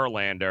against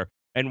Verlander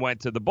and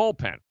went to the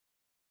bullpen.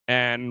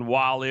 And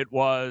while it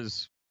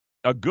was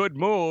a good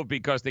move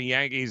because the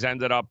Yankees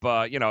ended up,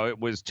 it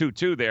was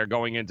 2-2 there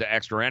going into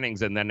extra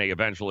innings, and then they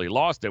eventually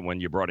lost it when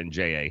you brought in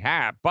J.A.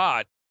 Happ.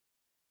 But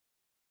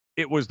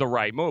it was the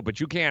right move. But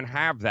you can't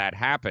have that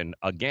happen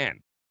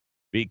again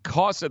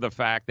because of the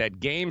fact that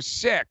Game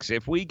 6,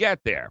 if we get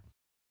there,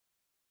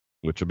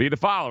 which will be the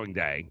following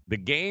day, the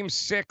Game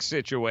 6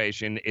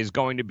 situation is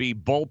going to be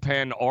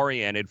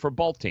bullpen-oriented for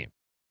both teams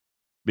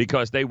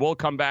because they will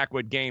come back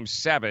with Game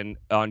 7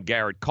 on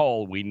Garrett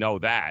Cole. We know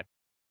that.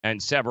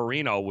 And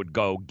Severino would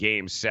go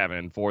Game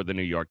 7 for the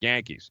New York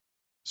Yankees.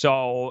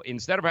 So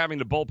instead of having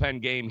the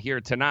bullpen game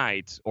here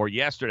tonight, or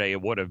yesterday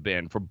it would have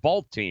been, for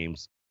both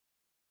teams,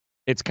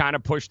 it's kind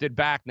of pushed it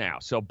back now.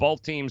 So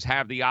both teams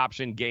have the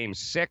option Game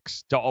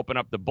 6 to open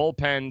up the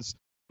bullpens,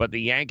 but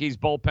the Yankees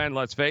bullpen,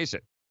 let's face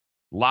it,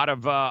 a lot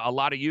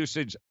of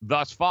usage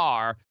thus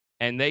far,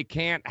 and they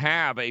can't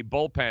have a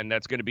bullpen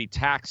that's going to be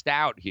taxed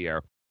out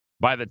here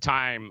by the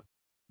time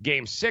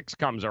Game 6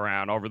 comes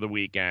around over the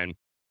weekend.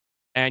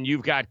 And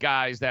you've got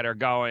guys that are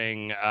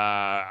going,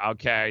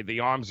 okay, the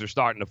arms are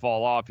starting to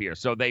fall off here.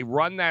 So they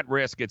run that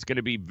risk. It's going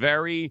to be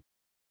very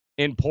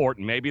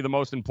important. Maybe the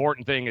most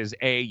important thing is,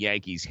 A,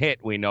 Yankees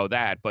hit. We know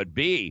that. But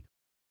B,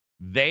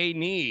 they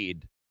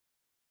need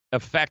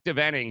effective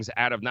innings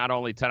out of not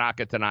only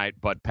Tanaka tonight,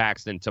 but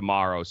Paxton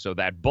tomorrow. So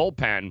that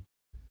bullpen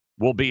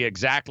will be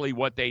exactly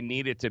what they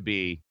need it to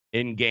be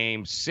in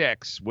Game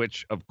 6,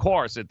 which, of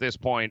course, at this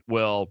point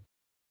will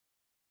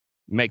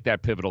make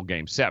that pivotal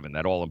Game 7,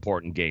 that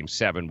all-important Game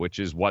 7, which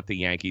is what the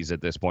Yankees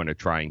at this point are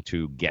trying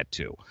to get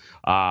to.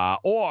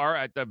 Or,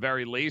 at the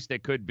very least,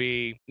 it could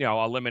be,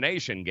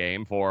 elimination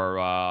game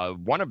for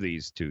one of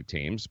these two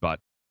teams. But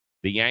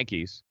the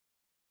Yankees,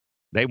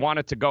 they want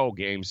it to go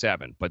Game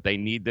 7, but they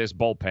need this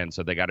bullpen,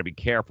 so they got to be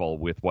careful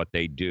with what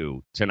they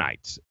do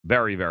tonight.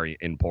 Very, very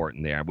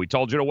important there. We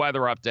told you the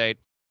weather update,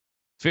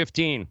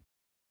 15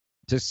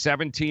 to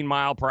 17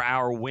 mile per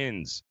hour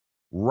winds.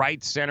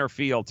 Right center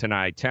field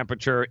tonight.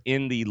 Temperature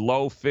in the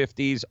low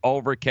 50s,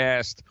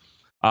 overcast,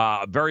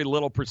 very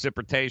little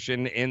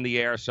precipitation in the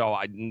air. So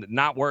I'm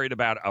not worried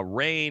about a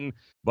rain.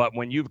 But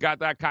when you've got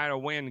that kind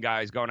of wind,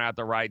 guys, going out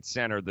the right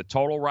center, the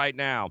total right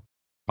now,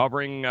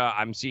 hovering,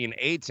 I'm seeing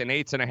 8s and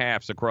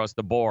 8.5s across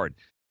the board.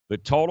 The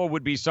total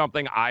would be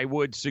something I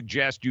would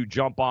suggest you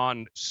jump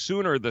on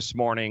sooner this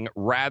morning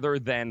rather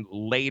than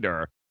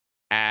later.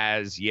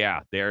 There's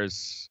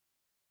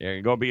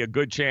going to be a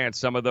good chance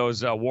some of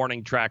those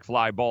warning track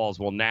fly balls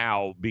will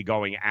now be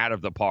going out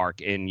of the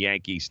park in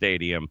Yankee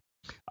Stadium.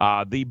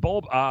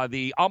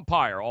 The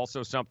umpire,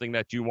 also something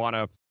that you want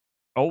to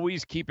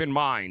always keep in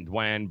mind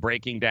when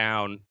breaking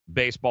down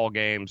baseball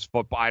games,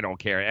 football, I don't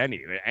care.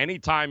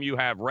 Anytime you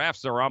have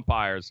refs or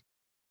umpires,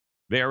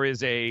 there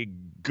is a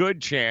good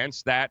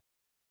chance that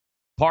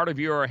part of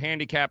your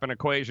handicap and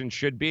equation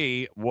should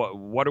be,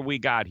 what do we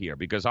got here?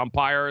 Because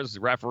umpires,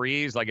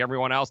 referees, like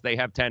everyone else, they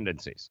have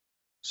tendencies.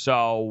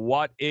 So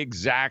what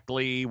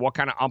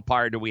kind of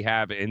umpire do we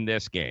have in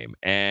this game?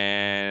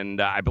 And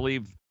I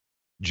believe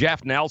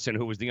Jeff Nelson,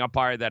 who was the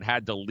umpire that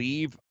had to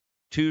leave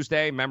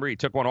Tuesday, remember he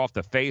took one off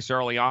the face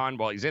early on?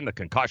 Well, he's in the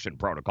concussion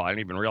protocol. I didn't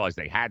even realize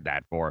they had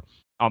that for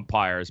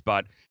umpires.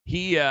 But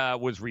he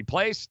was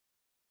replaced,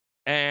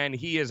 and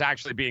he is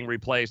actually being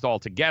replaced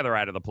altogether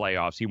out of the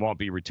playoffs. He won't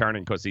be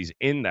returning because he's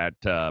in that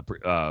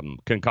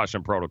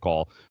concussion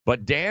protocol.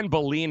 But Dan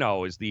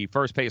Bellino is the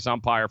first base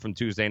umpire from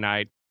Tuesday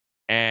night.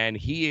 And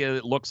he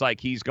looks like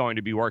he's going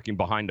to be working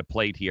behind the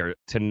plate here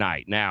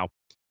tonight. Now,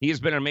 he has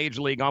been a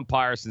Major League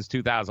umpire since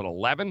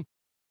 2011,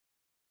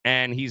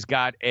 and he's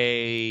got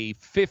a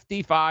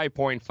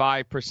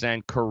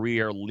 55.5%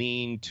 career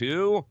lean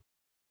to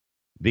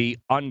the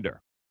under.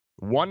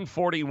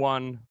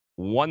 141,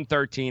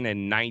 113,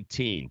 and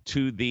 19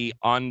 to the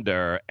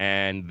under,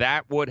 and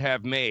that would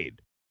have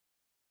made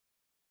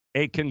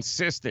a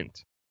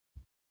consistent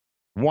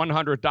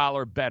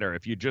 $100 better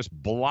if you just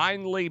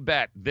blindly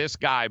bet this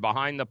guy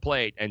behind the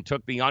plate and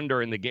took the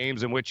under in the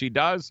games in which he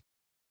does.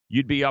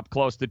 You'd be up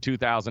close to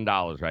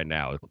 $2,000 right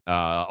now,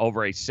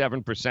 over a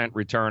 7%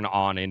 return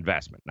on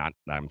investment.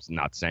 I'm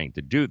not saying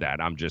to do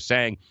that. I'm just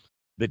saying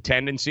the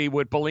tendency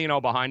with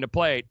Bellino behind the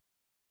plate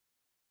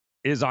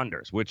is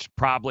unders, which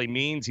probably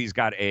means he's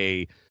got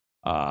a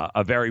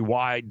very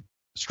wide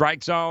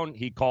strike zone.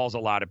 He calls a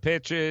lot of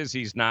pitches.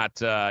 He's not,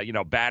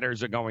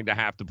 batters are going to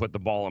have to put the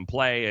ball in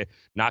play.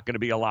 Not going to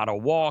be a lot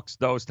of walks,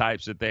 those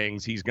types of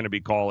things. He's going to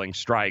be calling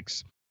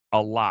strikes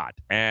a lot.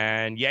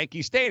 And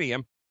Yankee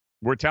Stadium,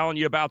 we're telling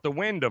you about the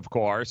wind, of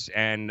course,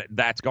 and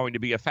that's going to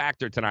be a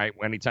factor tonight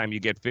anytime you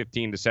get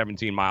 15 to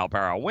 17 mile per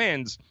hour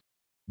winds.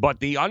 But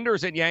the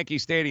unders at Yankee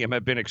Stadium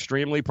have been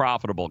extremely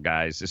profitable,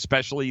 guys,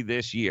 especially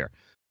this year.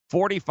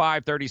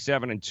 45,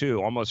 37, and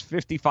 2, almost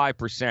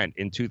 55%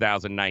 in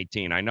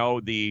 2019. I know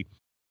the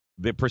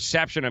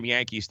perception of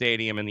Yankee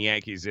Stadium and the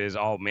Yankees is,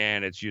 oh,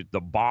 man, it's just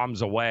the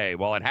bombs away.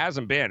 Well, it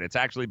hasn't been. It's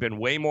actually been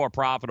way more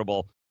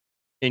profitable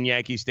in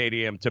Yankee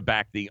Stadium to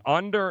back the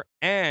under,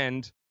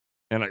 and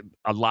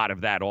a lot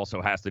of that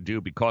also has to do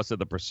because of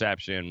the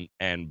perception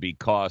and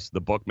because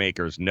the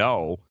bookmakers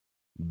know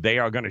they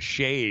are going to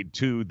shade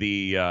to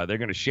the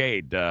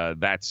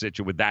that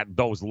situation with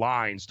those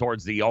lines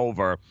towards the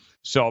over.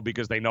 So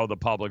because they know the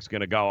public's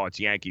going to go, oh, it's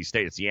Yankee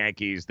State, it's the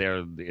Yankees,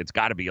 it's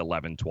got to be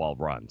 11, 12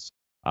 runs.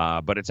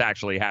 But it's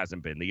actually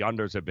hasn't been. The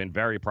unders have been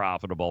very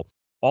profitable.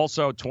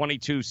 Also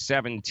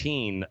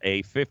 22-17,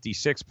 a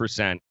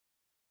 56%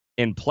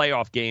 in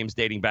playoff games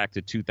dating back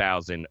to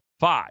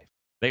 2005.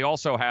 They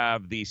also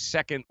have the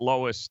second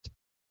lowest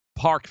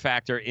park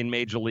factor in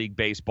Major League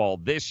Baseball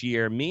this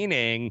year,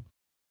 meaning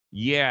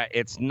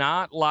it's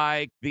not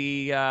like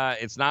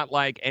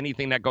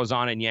anything that goes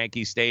on in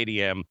Yankee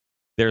Stadium.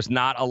 There's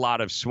not a lot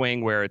of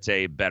swing where it's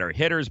a better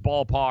hitter's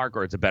ballpark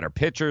or it's a better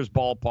pitcher's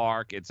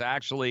ballpark.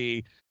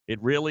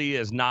 It really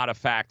is not a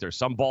factor.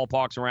 Some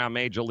ballparks around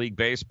Major League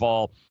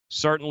Baseball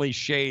certainly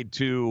shade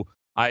to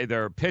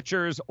either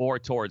pitchers or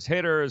towards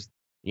hitters.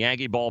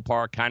 Yankee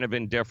ballpark, kind of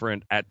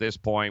indifferent at this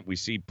point. We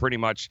see pretty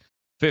much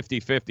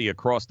 50-50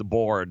 across the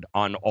board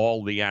on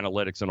all the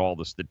analytics and all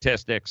the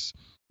statistics.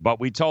 But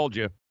we told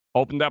you,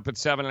 opened up at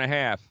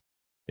 7.5.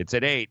 It's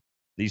at 8.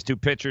 These two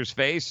pitchers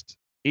faced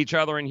each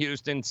other in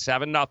Houston,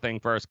 7-0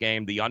 first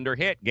game. The under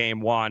hit game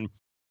 1,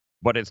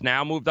 but it's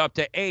now moved up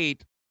to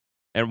 8.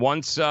 And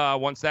once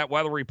that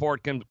weather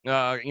report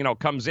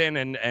comes in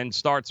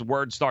and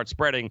word starts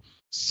spreading,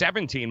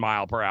 17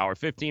 mile per hour,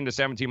 15 to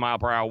 17 mile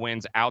per hour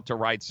winds out to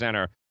right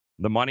center.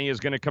 The money is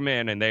going to come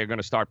in, and they're going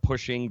to start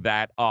pushing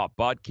that up.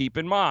 But keep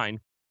in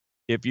mind,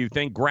 if you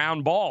think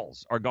ground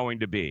balls are going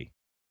to be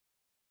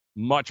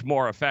much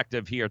more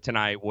effective here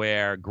tonight,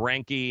 where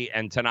Greinke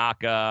and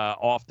Tanaka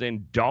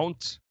often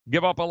don't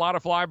give up a lot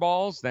of fly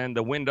balls. Then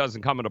the win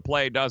doesn't come into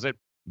play, does it?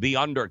 The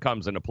under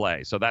comes into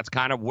play. So that's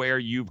kind of where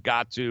you've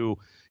got to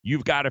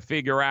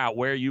figure out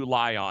where you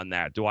lie on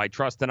that. Do I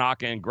trust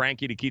Tanaka and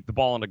Greinke to keep the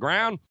ball on the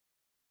ground?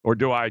 Or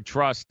do I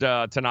trust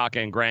Tanaka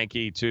and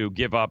Greinke to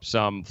give up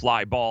some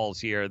fly balls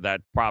here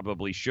that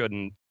probably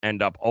shouldn't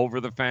end up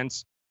over the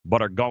fence,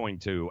 but are going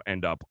to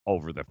end up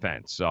over the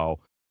fence? So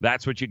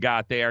that's what you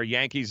got there.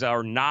 Yankees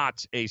are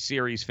not a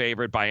series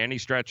favorite by any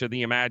stretch of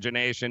the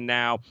imagination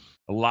now.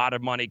 A lot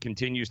of money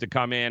continues to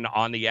come in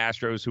on the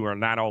Astros, who are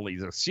not only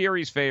the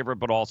series favorite,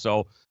 but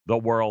also the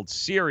World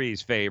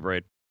Series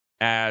favorite,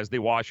 as the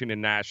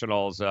Washington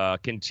Nationals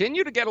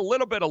continue to get a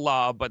little bit of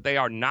love, but they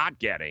are not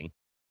getting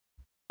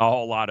a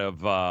whole lot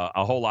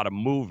of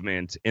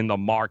movement in the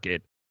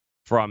market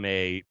from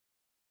a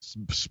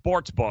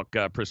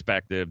sportsbook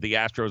perspective. The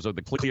Astros are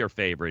the clear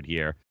favorite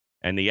here,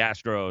 and the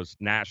Astros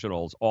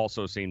Nationals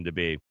also seem to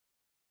be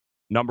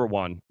number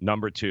one,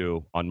 number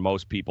two on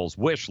most people's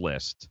wish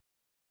list,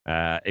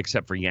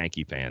 except for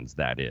Yankee fans,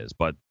 that is.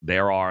 But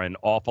there are an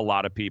awful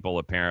lot of people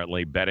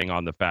apparently betting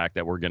on the fact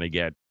that we're going to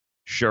get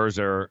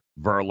Scherzer,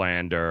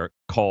 Verlander,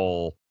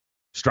 Cole,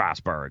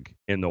 Strasburg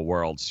in the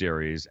World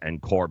Series,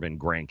 and Corbin,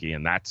 Greinke,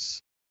 and that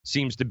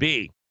seems to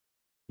be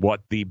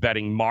what the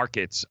betting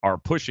markets are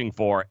pushing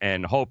for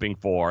and hoping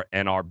for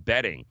and are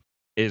betting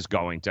is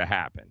going to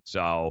happen.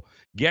 So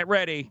get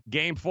ready.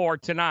 Game 4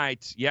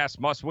 tonight. Yes,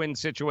 must-win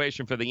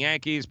situation for the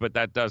Yankees, but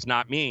that does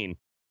not mean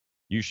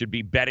you should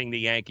be betting the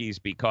Yankees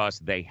because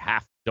they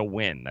have to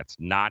win. That's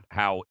not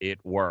how it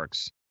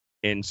works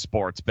in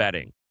sports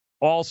betting.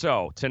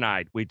 Also,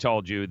 tonight, we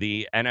told you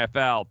the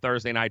NFL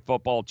Thursday Night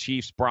Football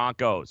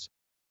Chiefs-Broncos.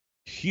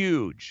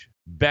 Huge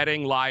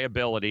betting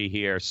liability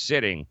here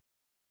sitting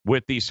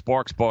with these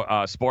sport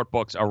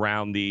books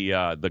around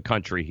the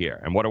country here.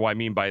 And what do I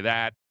mean by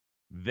that?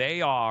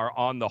 They are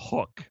on the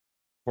hook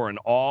for an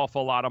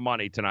awful lot of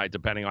money tonight,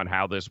 depending on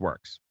how this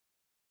works.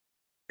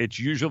 It's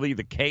usually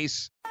the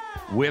case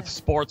with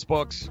sports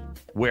books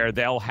where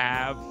they'll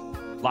have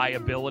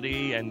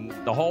liability, and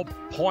the whole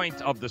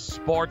point of the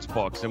sports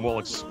books, and we'll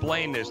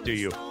explain this to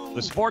you,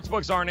 the sports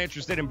books aren't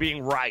interested in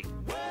being right.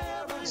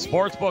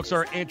 Sports books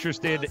are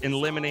interested in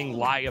limiting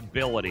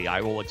liability. I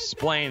will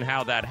explain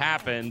how that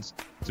happens.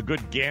 It's a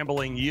good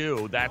gambling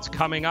you. That's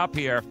coming up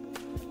here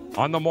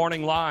on the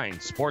Morning Line,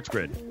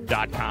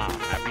 sportsgrid.com.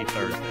 Happy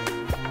Thursday.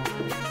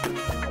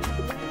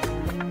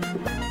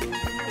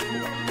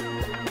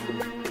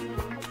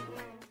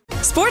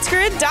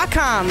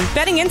 SportsGrid.com.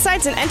 Betting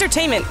insights and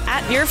entertainment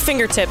at your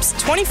fingertips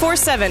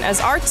 24/7 as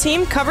our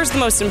team covers the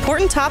most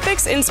important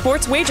topics in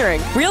sports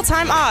wagering.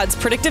 Real-time odds,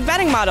 predictive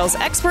betting models,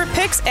 expert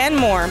picks, and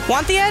more.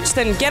 Want the edge?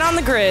 Then get on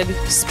the grid.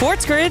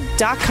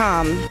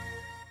 SportsGrid.com.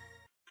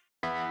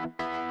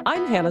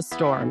 I'm Hannah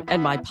Storm,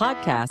 and my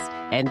podcast,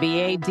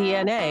 NBA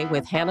DNA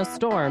with Hannah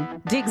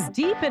Storm, digs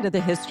deep into the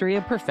history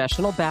of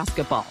professional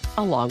basketball,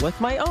 along with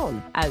my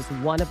own, as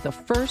one of the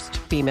first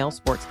female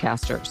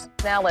sportscasters.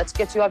 Now let's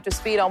get you up to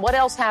speed on what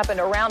else happened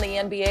around the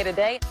NBA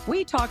today.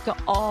 We talked to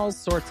all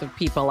sorts of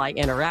people I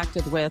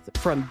interacted with,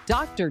 from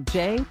Dr.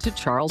 J to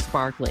Charles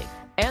Barkley,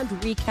 and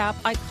recap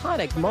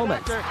iconic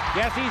moments.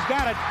 Yes, he's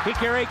got it.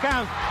 Here he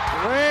comes.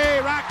 Way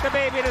rock the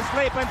baby to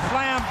sleep and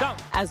slam dunk.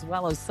 As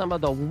well as some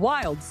of the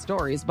wild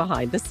stories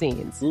behind the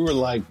scenes. We were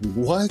like,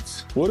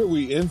 what? What are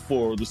we in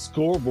for? The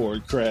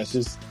scoreboard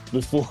crashes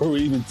before we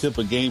even tip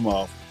a game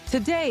off.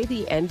 Today,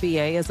 the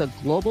NBA is a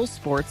global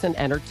sports and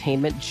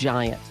entertainment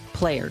giant.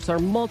 Players are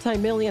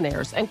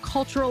multimillionaires and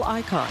cultural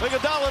icons.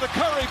 Iguodala to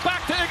Curry,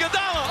 back to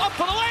Iguodala, up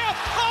for the layup.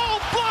 Oh,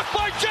 blocked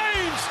by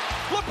James.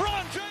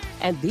 LeBron James.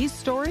 And these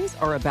stories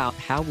are about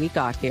how we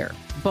got here,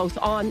 both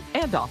on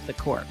and off the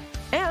court.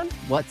 And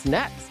what's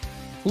next?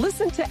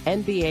 Listen to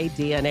NBA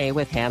DNA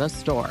with Hannah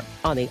Storm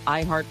on the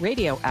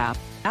iHeartRadio app,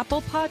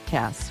 Apple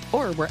Podcasts,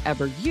 or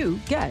wherever you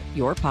get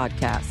your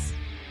podcasts.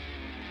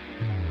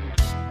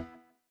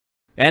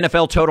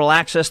 NFL Total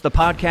Access, the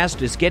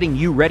podcast, is getting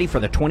you ready for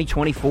the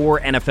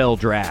 2024 NFL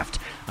Draft.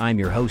 I'm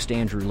your host,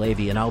 Andrew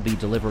Levy, and I'll be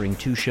delivering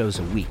 2 shows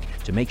a week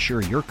to make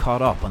sure you're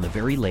caught up on the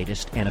very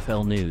latest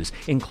NFL news,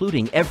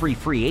 including every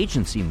free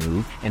agency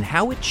move and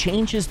how it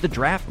changes the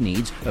draft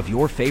needs of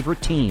your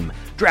favorite team.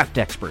 Draft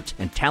experts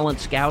and talent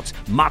scouts,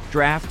 mock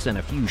drafts, and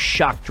a few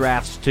shock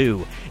drafts,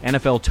 too.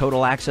 NFL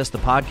Total Access, the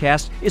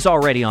podcast, is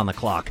already on the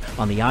clock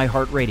on the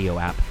iHeartRadio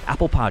app,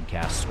 Apple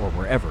Podcasts, or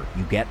wherever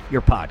you get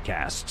your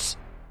podcasts.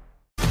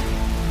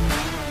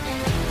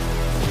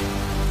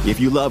 If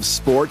you love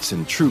sports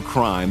and true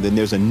crime, then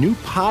there's a new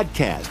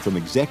podcast from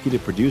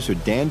executive producer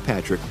Dan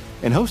Patrick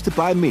and hosted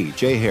by me,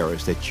 Jay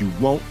Harris, that you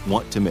won't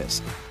want to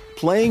miss.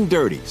 Playing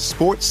Dirty: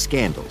 Sports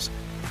Scandals.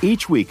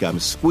 Each week, I'm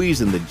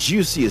squeezing the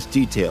juiciest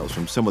details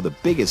from some of the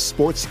biggest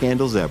sports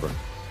scandals ever.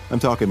 I'm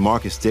talking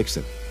Marcus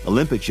Dixon,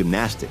 Olympic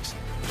gymnastics,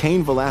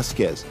 Cain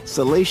Velasquez,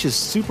 salacious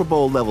Super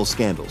Bowl-level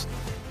scandals.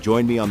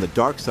 Join me on the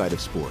dark side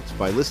of sports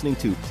by listening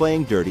to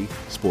Playing Dirty: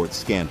 Sports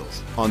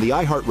Scandals on the iHeartRadio app, Apple Podcasts, or wherever you get your podcasts. NFL Total Access, the podcast, is getting you ready for the 2024 NFL Draft. I'm your host, Andrew Levy, and I'll be delivering 2 shows a week to make sure you're caught up on the very latest NFL news, including every free agency move and how it changes the draft needs of your favorite team. Draft experts and talent scouts, mock drafts, and a few shock drafts, too. NFL Total Access, the podcast, is already on the clock on the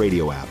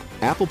iHeartRadio app,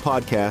 Apple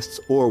Podcasts,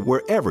 or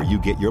wherever you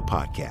get your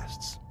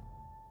podcasts.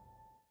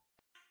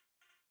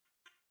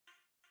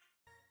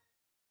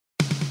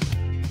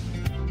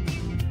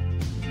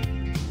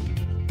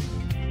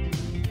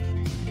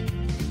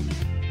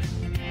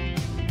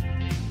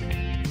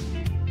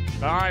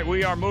 All right,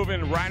 we are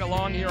moving right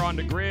along here on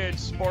the grid,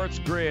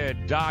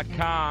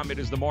 sportsgrid.com. It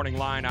is the morning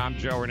line. I'm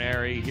Joe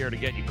Ranieri here to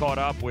get you caught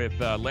up with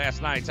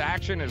last night's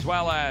action, as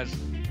well as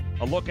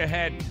a look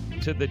ahead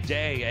to the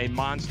day, a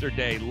monster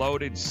day,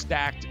 loaded,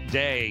 stacked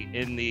day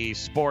in the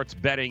sports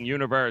betting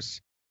universe,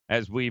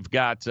 as we've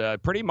got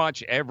pretty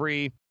much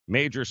every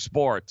major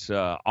sport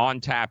on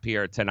tap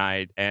here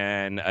tonight,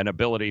 and an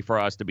ability for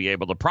us to be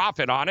able to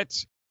profit on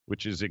it,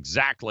 which is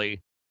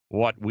exactly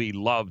what we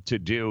love to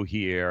do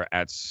here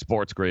at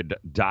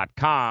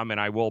sportsgrid.com. And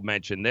I will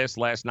mention this.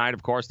 Last night,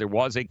 of course, there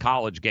was a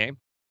college game.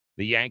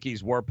 The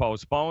Yankees were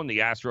postponed. The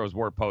Astros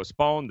were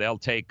postponed. They'll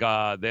take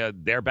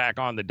they're back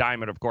on the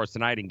diamond, of course,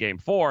 tonight in Game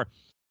 4.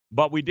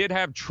 But we did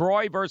have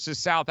Troy versus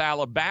South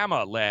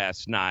Alabama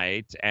last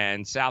night,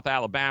 and South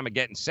Alabama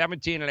getting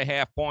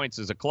 17.5 points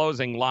as a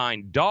closing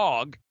line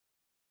dog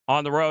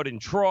on the road in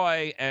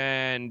Troy.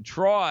 And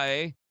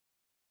Troy,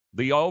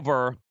 the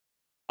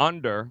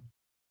over-under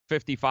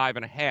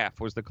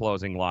 55.5 was the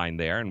closing line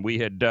there. And we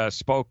had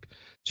spoke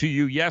to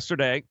you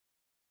yesterday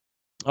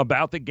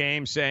about the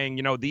game, saying,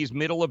 you know, these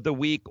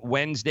middle-of-the-week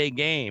Wednesday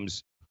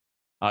games,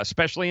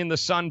 especially in the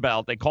Sun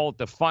Belt, they call it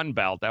the Fun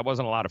Belt. That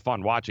wasn't a lot of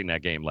fun watching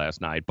that game last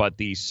night. But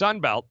the Sun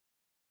Belt,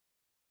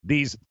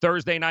 these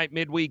Thursday night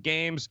midweek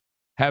games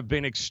have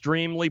been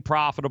extremely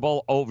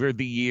profitable over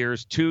the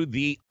years to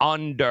the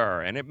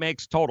under. And it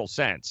makes total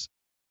sense.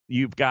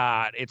 You've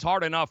got, it's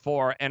hard enough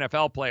for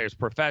NFL players,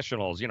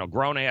 professionals, you know,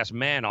 grown-ass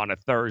men on a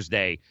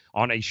Thursday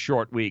on a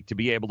short week to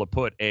be able to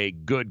put a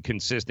good,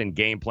 consistent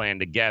game plan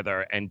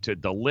together and to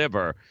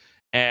deliver.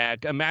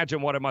 And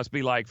imagine what it must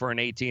be like for an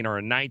 18 or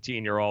a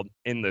 19-year-old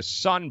in the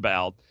Sun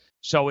Belt.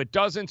 So it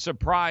doesn't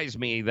surprise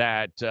me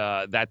that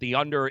that the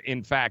under,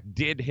 in fact,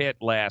 did hit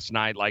last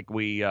night, like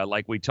we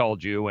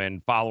told you,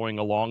 and following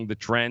along the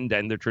trend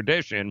and the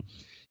tradition.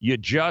 You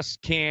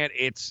just can't.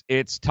 It's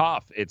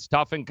tough. It's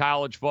tough in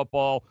college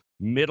football.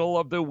 Middle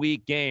of the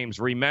week games.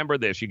 Remember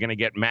this. You're going to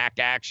get MAC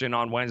action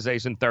on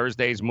Wednesdays and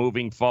Thursdays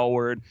moving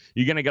forward.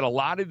 You're going to get a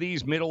lot of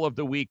these middle of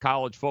the week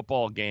college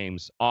football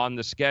games on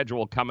the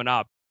schedule coming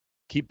up.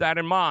 Keep that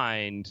in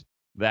mind.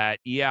 That,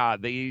 yeah,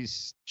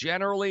 these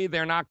generally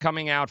they're not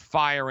coming out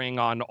firing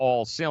on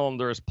all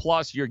cylinders.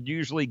 Plus, you're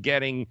usually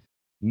getting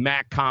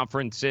MAC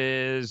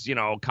conferences. You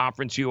know,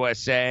 Conference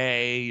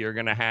USA. You're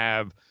going to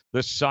have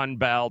the Sun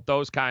Belt,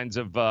 those kinds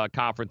of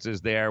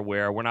conferences there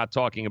where we're not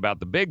talking about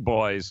the big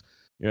boys.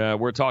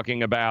 We're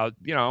talking about,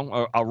 you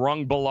know, a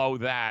rung below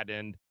that.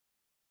 And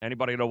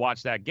anybody to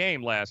watch that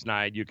game last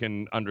night, you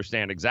can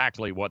understand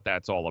exactly what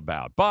that's all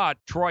about. But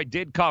Troy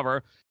did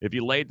cover. If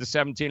you laid the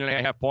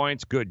 17.5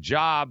 points, good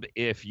job.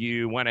 If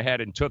you went ahead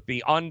and took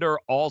the under,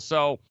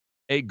 also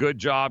a good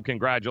job.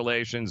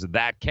 Congratulations.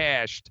 That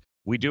cashed.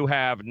 We do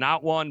have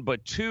not one,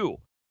 but two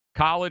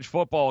college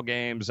football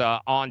games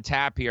on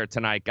tap here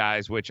tonight,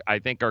 guys, which I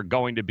think are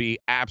going to be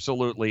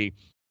absolutely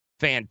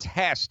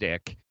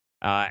fantastic.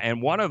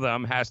 And one of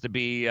them has to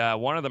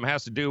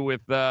do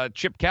with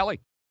Chip Kelly.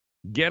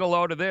 Get a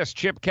load of this.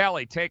 Chip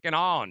Kelly taking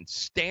on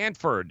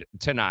Stanford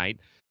tonight.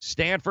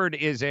 Stanford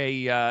is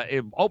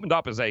it opened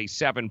up as a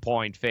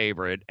 7-point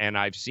favorite, and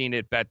I've seen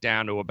it bet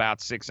down to about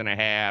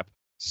 6.5,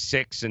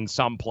 6 in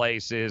some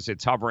places.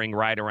 It's hovering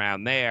right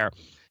around there.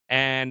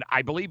 And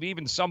I believe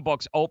even some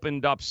books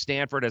opened up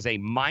Stanford as a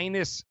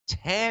minus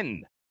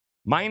 10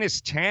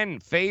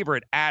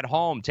 favorite at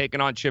home,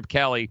 taking on Chip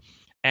Kelly.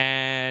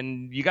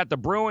 And you got the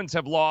Bruins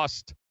have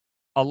lost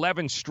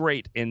 11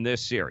 straight in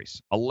this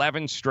series,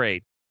 11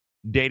 straight,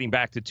 dating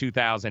back to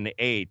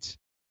 2008.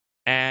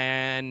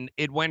 And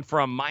it went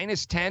from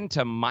minus 10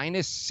 to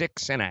minus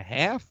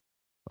 6.5,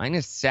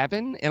 minus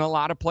 7 in a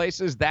lot of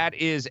places. That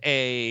is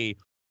a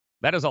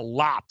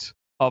lot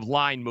of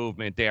line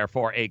movement there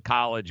for a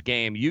college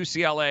game.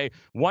 UCLA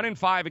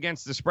 1-5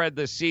 against the spread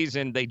this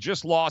season. They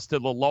just lost to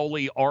the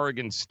lowly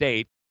Oregon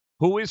State,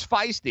 who is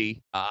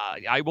feisty.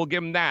 I will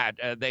give them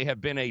that. They have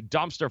been a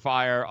dumpster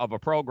fire of a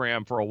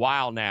program for a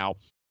while now,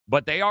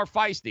 but they are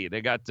feisty.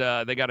 They got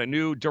a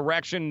new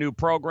direction, new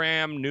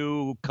program,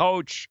 new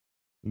coach.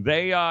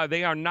 They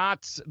are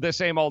not the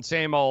same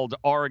old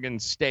Oregon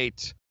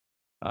State,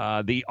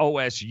 the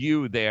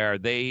OSU there.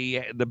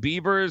 The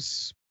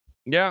Beavers.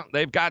 Yeah,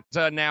 they've got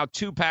now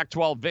 2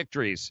 Pac-12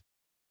 victories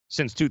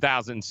since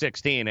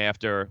 2016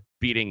 after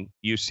beating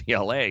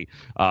UCLA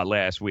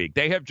last week.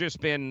 They have just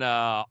been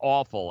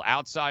awful.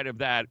 Outside of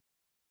that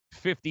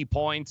 50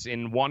 points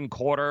in one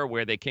quarter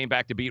where they came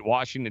back to beat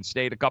Washington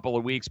State a couple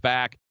of weeks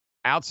back,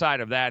 outside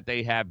of that,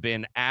 they have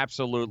been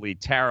absolutely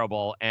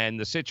terrible. And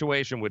the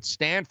situation with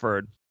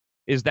Stanford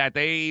is that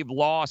they've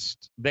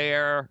lost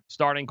their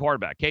starting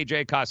quarterback.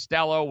 KJ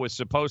Costello was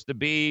supposed to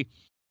be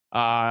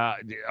a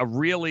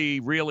really,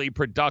 really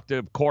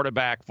productive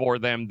quarterback for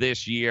them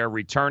this year,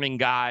 returning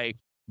guy,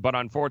 but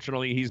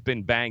unfortunately he's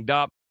been banged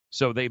up.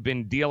 So they've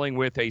been dealing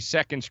with a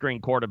second-string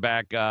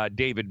quarterback,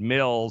 David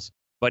Mills,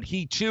 but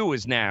he too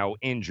is now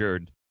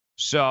injured.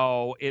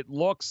 So it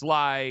looks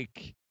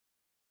like,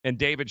 and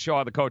David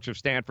Shaw, the coach of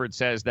Stanford,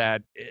 says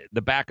that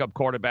the backup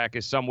quarterback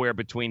is somewhere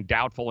between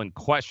doubtful and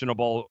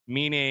questionable,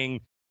 meaning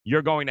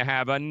you're going to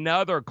have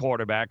another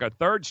quarterback, a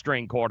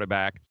third-string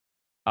quarterback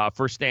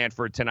for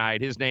Stanford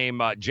tonight. His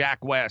name,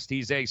 Jack West.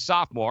 He's a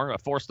sophomore, a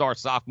four-star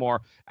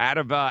sophomore out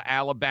of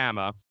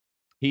Alabama.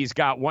 He's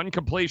got 1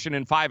 completion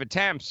in 5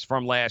 attempts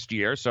from last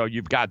year, so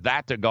you've got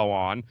that to go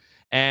on.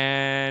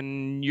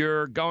 And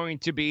you're going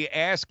to be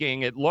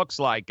asking, it looks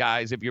like,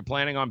 guys, if you're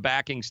planning on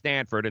backing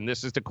Stanford, and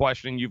this is the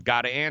question you've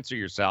got to answer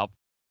yourself,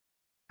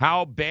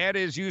 how bad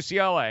is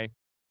UCLA?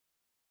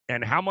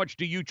 And how much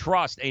do you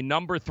trust a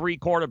number 3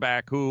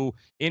 quarterback who,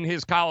 in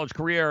his college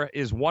career,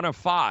 is 1 of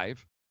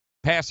 5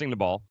 passing the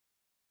ball?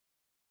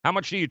 How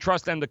much do you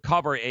trust them to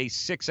cover a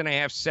 6.5,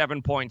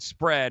 7-point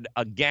spread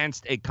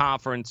against a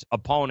conference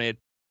opponent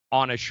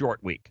on a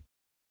short week?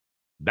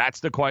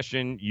 That's the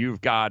question you've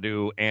got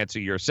to answer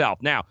yourself.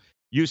 Now,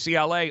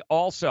 UCLA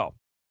also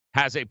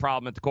has a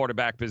problem at the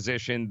quarterback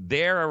position.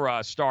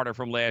 Their starter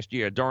from last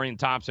year, Dorian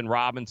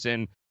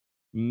Thompson-Robinson,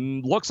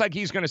 looks like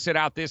he's going to sit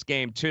out this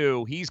game,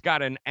 too. He's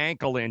got an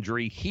ankle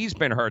injury. He's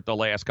been hurt the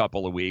last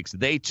couple of weeks.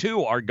 They,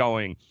 too, are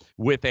going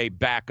with a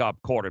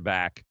backup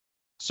quarterback.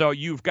 So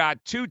you've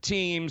got 2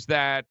 teams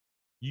that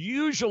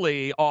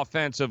usually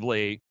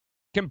offensively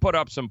can put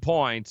up some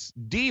points.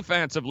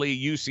 Defensively,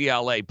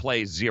 UCLA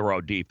plays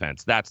 0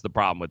 defense. That's the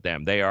problem with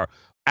them. They are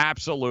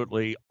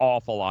absolutely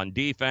awful on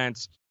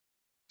defense.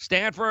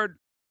 Stanford,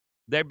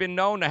 they've been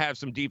known to have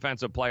some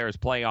defensive players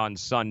play on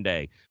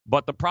Sunday.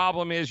 But the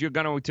problem is you're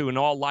going to, in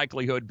all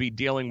likelihood, be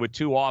dealing with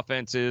 2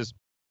 offenses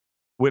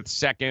with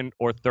second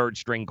or third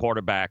string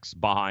quarterbacks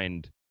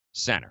behind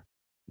center.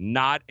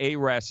 Not a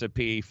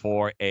recipe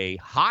for a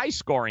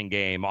high-scoring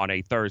game on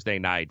a Thursday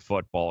night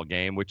football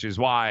game, which is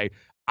why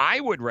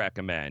I would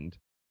recommend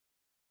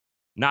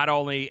not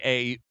only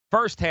a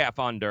first half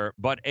under,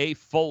 but a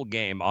full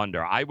game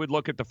under. I would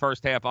look at the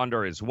first half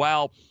under as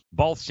well.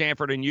 Both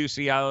Stanford and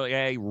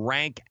UCLA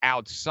rank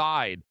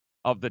outside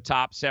of the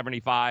top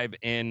 75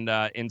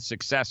 in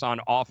success on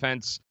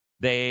offense.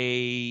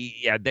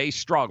 They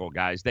struggle,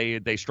 guys.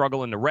 They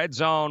struggle in the red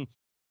zone,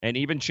 and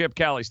even Chip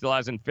Kelly still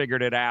hasn't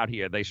figured it out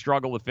here. They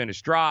struggle to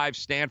finish drives.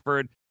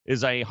 Stanford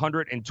is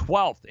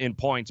 112th in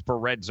points per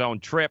red zone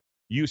trip.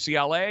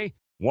 UCLA,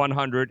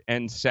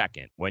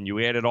 102nd. When you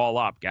add it all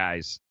up,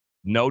 guys,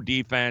 no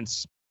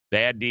defense,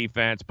 bad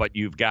defense, but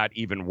you've got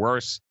even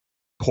worse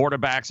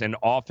quarterbacks and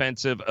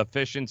offensive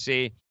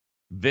efficiency.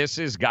 This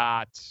has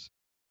got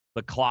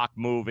the clock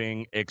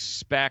moving.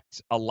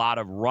 Expect a lot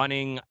of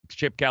running.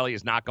 Chip Kelly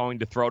is not going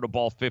to throw the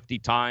ball 50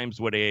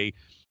 times with a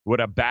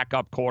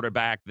backup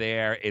quarterback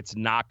there. It's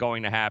not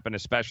going to happen,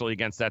 especially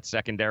against that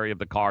secondary of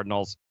the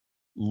Cardinals.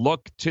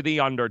 Look to the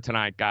under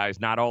tonight, guys,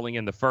 not only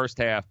in the first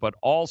half, but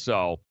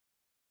also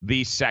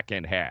the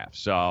second half.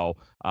 So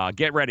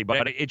get ready.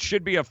 But it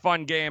should be a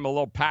fun game, a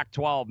little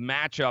Pac-12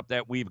 matchup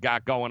that we've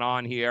got going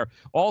on here.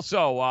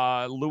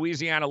 Also,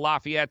 Louisiana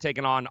Lafayette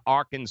taking on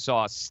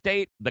Arkansas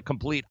State. The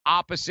complete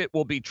opposite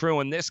will be true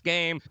in this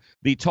game.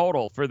 The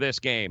total for this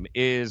game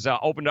is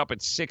opened up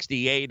at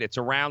 68. It's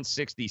around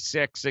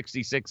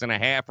 66 and a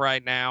half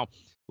right now.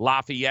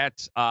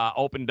 Lafayette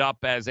opened up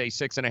as a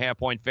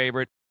 6.5-point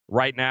favorite.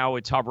 Right now,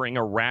 it's hovering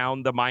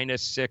around the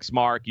 -6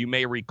 mark. You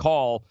may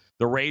recall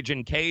the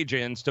Ragin'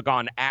 Cajuns took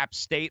on App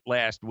State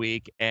last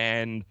week,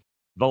 and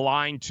the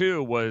line,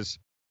 too, was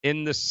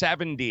in the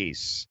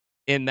 70s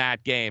in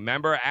that game.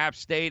 Remember App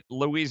State,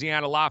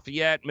 Louisiana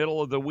Lafayette,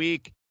 middle of the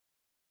week?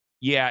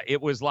 Yeah,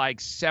 it was like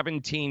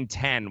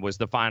 17-10 was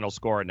the final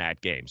score in that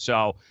game.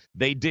 So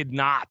they did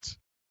not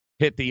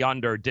hit the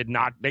under,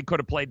 they could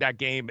have played that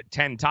game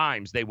 10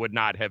 times. They would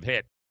not have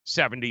hit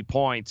 70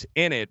 points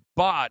in it,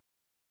 but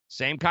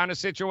same kind of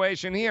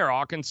situation here.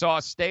 Arkansas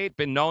State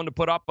been known to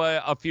put up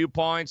a few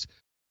points.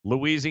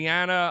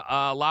 Louisiana,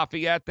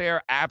 Lafayette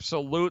there,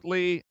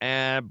 absolutely.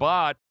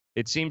 But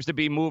it seems to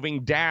be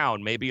moving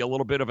down. Maybe a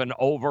little bit of an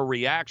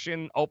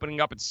overreaction,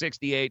 opening up at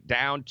 68,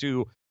 down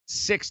to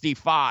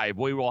 65.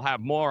 We will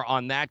have more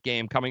on that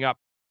game coming up.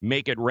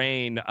 Make it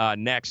rain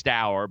next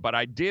hour. But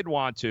I did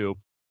want to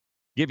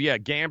give you a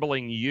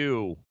gambling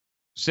you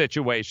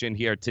situation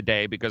here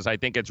today because I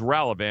think it's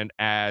relevant,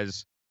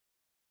 as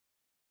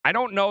I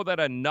don't know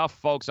that enough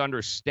folks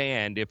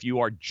understand, if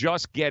you are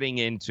just getting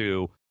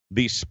into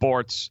the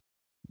sports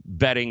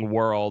betting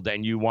world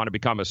and you want to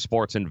become a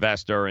sports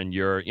investor and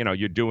you're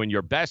doing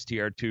your best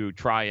here to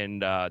trying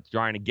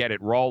to get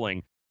it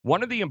rolling.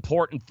 One of the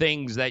important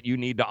things that you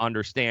need to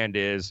understand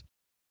is,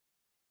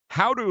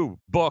 how do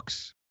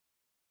books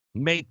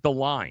make the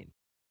line?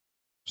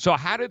 So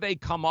how do they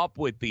come up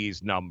with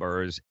these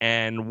numbers,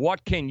 and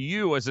what can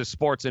you as a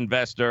sports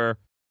investor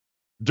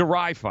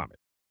derive from it?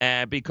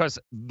 Because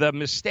the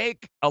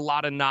mistake a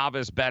lot of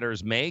novice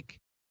bettors make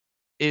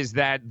is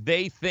that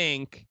they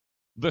think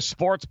the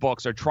sports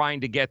books are trying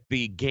to get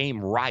the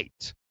game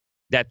right,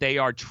 that they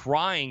are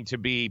trying to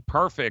be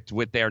perfect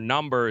with their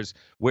numbers,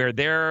 where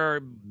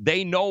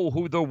they know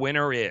who the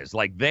winner is.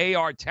 Like, they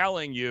are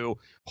telling you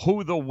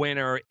who the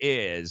winner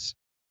is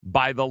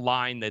by the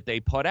line that they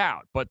put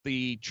out. But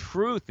the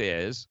truth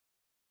is,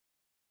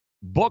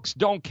 books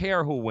don't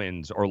care who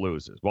wins or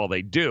loses. Well,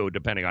 they do,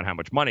 depending on how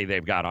much money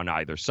they've got on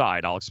either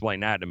side. I'll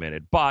explain that in a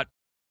minute. But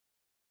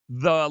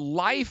the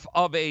life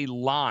of a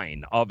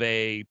line, of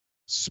a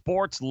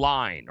sports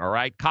line, all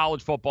right,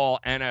 college football,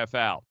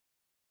 NFL.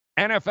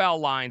 NFL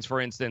lines, for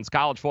instance,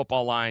 college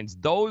football lines,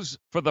 those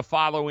for the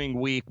following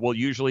week will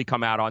usually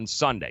come out on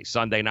Sunday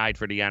night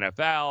for the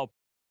NFL,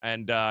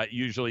 and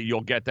usually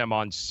you'll get them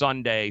on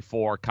Sunday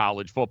for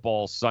college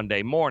football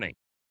Sunday morning.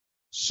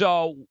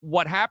 So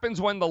what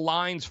happens when the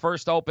lines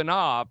first open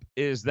up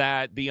is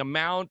that the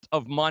amount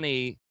of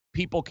money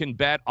people can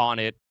bet on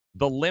it,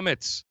 the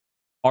limits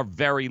are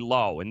very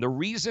low. And the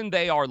reason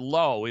they are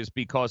low is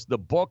because the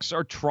books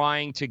are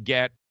trying to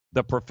get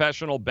the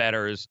professional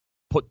bettors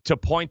to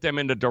point them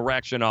in the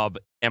direction of,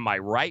 am I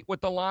right with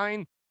the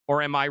line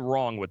or am I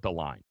wrong with the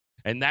line?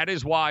 And that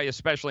is why,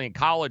 especially in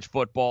college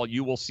football,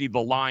 you will see the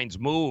lines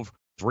move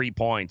 3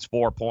 points,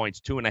 4 points,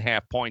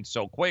 2.5 points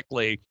so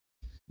quickly.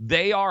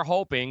 They are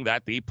hoping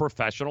that the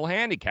professional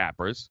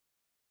handicappers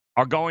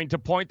are going to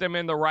point them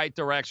in the right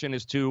direction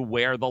as to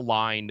where the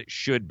line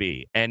should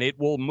be. And it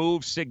will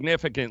move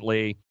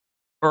significantly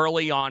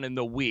early on in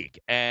the week.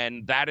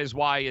 And that is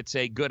why it's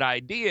a good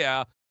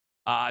idea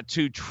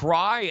to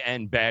try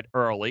and bet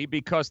early,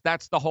 because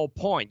that's the whole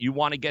point. You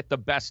want to get the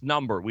best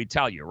number, we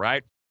tell you,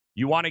 right?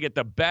 You want to get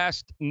the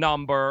best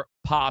number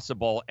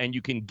possible, and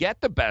you can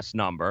get the best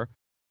number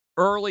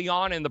early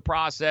on in the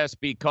process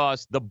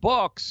because the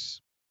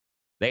books,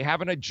 they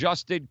haven't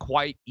adjusted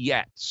quite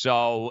yet.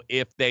 So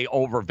if they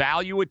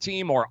overvalue a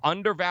team or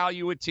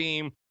undervalue a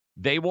team,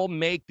 they will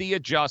make the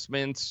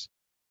adjustments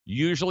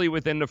usually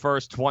within the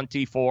first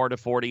 24 to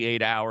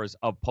 48 hours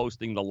of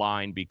posting the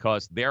line,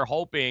 because they're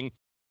hoping,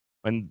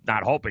 and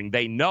not hoping,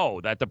 they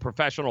know that the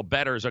professional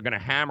bettors are going to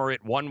hammer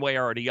it one way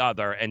or the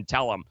other and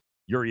tell them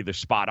you're either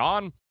spot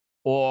on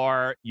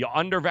or you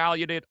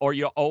undervalued it or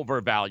you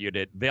overvalued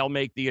it. They'll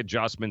make the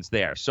adjustments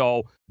there.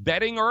 So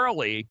betting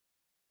early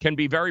can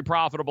be very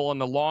profitable in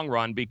the long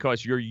run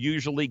because you're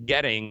usually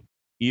getting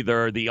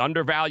either the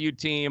undervalued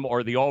team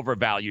or the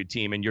overvalued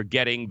team, and you're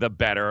getting the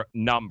better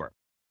number.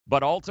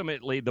 But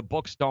ultimately, the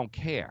books don't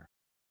care.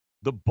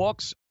 The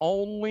books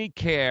only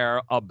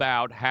care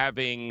about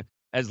having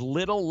as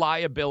little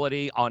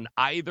liability on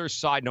either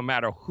side, no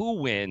matter who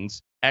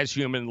wins, as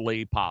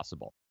humanly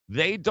possible.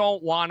 They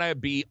don't want to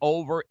be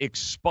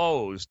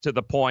overexposed to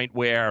the point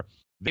where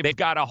they've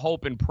got to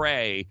hope and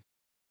pray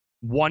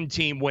one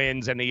team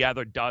wins and the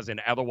other doesn't.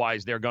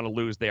 Otherwise, they're going to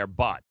lose their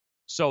butt.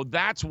 So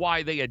that's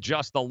why they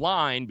adjust the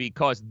line,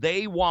 because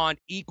they want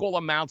equal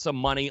amounts of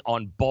money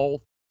on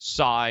both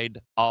sides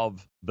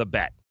of the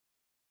bet.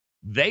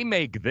 They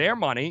make their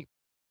money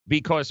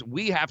because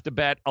we have to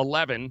bet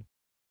 $11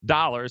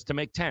 to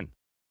make 10.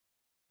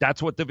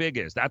 That's what the vig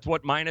is. That's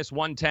what minus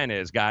 110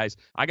 is, guys.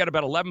 I got to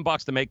bet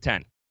 $11 to make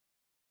 10.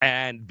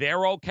 And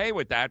they're okay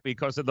with that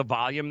because of the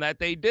volume that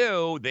they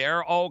do.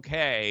 They're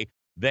okay.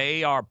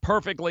 They are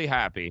perfectly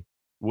happy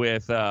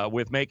with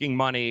making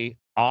money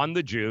on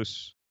the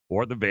juice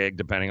or the vig,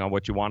 depending on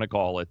what you want to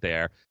call it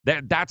there.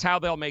 That's how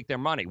they'll make their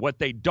money. What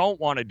they don't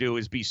want to do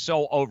is be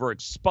so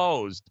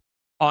overexposed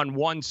on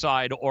one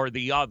side or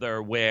the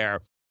other where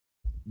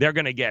they're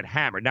going to get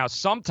hammered. Now,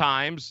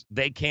 sometimes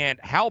they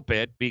can't help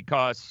it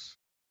because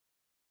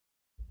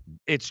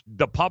it's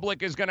the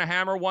public is going to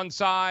hammer one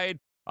side,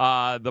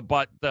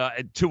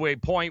 to a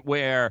point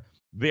where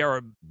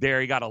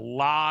they've got a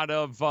lot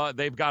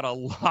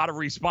of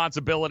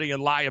responsibility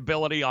and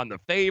liability on the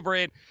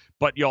favorite,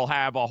 but you'll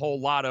have a whole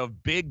lot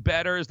of big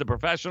bettors, the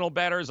professional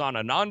bettors, on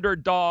an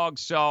underdog.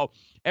 So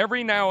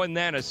every now and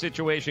then a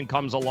situation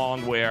comes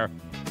along where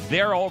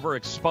they're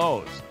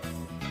overexposed.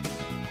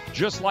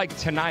 Just like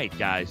tonight,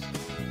 guys,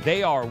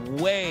 they are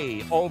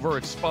way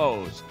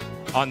overexposed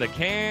on the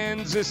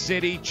Kansas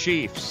City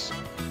Chiefs.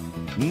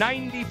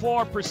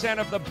 94%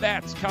 of the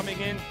bets coming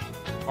in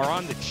are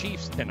on the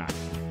Chiefs tonight.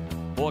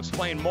 We'll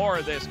explain more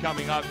of this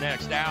coming up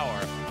next hour.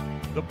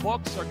 The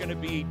books are going to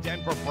be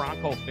Denver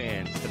Bronco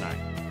fans tonight.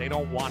 They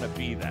don't want to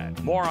be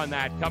that. More on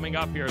that coming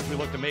up here as we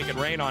look to make it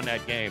rain on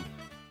that game.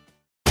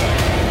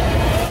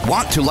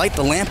 Want to light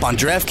the lamp on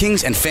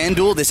DraftKings and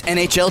FanDuel this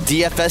NHL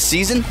DFS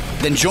season?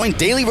 Then join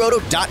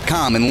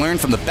DailyRoto.com and learn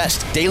from the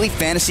best daily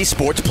fantasy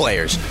sports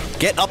players.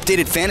 Get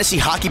updated fantasy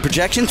hockey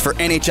projections for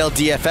NHL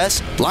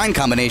DFS, line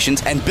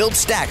combinations, and build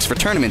stacks for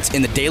tournaments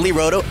in the Daily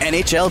Roto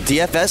NHL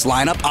DFS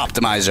Lineup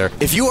Optimizer.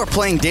 If you are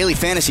playing daily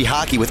fantasy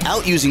hockey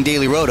without using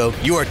Daily Roto,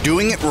 you are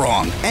doing it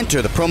wrong.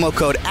 Enter the promo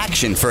code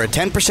ACTION for a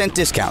 10%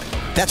 discount.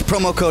 That's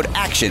promo code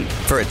ACTION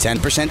for a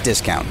 10%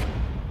 discount.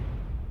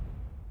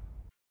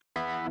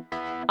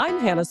 I'm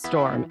Hannah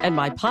Storm, and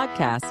my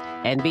podcast,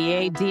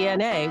 NBA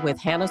DNA with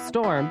Hannah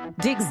Storm,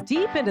 digs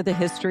deep into the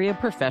history of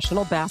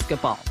professional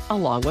basketball,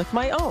 along with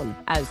my own,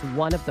 as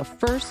one of the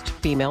first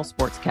female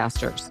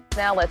sportscasters.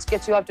 Now let's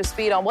get you up to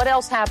speed on what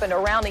else happened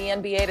around the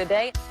NBA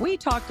today. We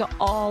talked to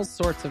all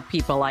sorts of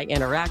people I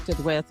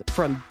interacted with,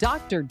 from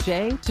Dr.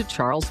 J to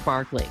Charles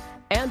Barkley,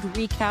 and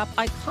recap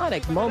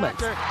iconic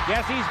moments.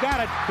 Yes, he's got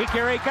it.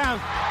 Here he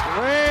comes.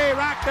 Way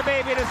rock the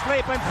baby to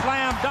sleep and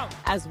slam dunk.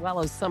 As well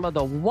as some of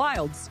the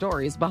wild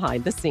stories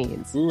behind the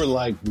scenes. We were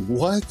like,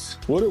 what?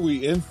 What are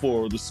we in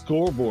for? The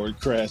scoreboard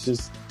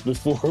crashes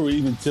before we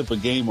even tip a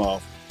game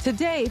off.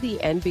 Today, the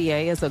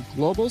NBA is a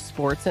global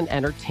sports and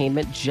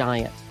entertainment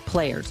giant.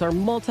 Players are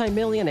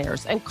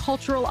multimillionaires and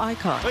cultural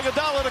icons.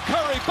 Iguodala to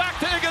Curry, back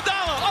to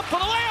Iguodala, up for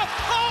the layup.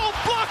 Oh,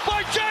 blocked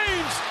by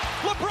James.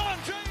 LeBron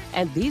James.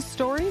 And these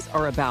stories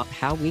are about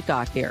how we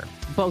got here,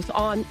 both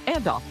on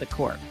and off the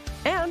court.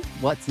 And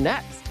what's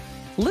next?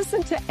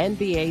 Listen to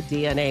NBA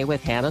DNA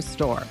with Hannah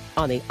Storm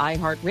on the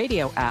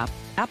iHeartRadio app,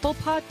 Apple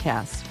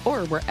Podcasts,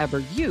 or wherever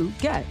you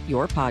get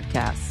your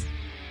podcasts.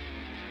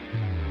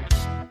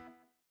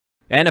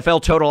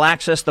 NFL Total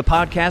Access, the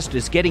podcast,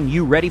 is getting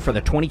you ready for the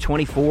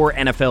 2024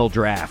 NFL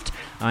Draft.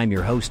 I'm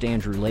your host,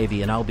 Andrew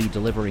Levy, and I'll be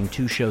delivering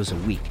 2 shows a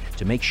week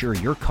to make sure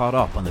you're caught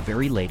up on the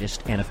very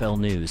latest NFL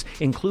news,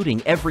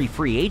 including every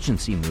free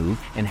agency move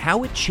and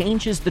how it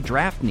changes the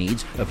draft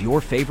needs of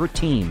your favorite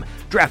team.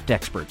 Draft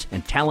experts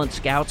and talent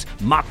scouts,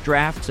 mock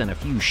drafts, and a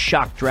few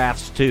shock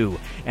drafts, too.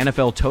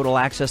 NFL Total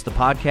Access, the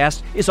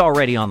podcast, is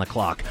already on the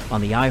clock on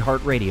the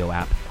iHeartRadio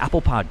app,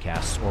 Apple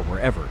Podcasts, or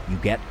wherever you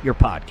get your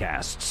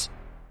podcasts.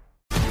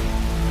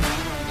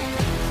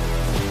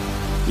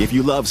 If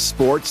you love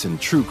sports and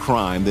true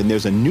crime, then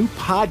there's a new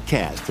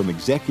podcast from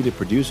executive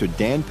producer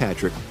Dan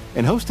Patrick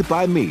and hosted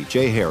by me,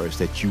 Jay Harris,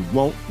 that you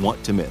won't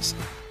want to miss.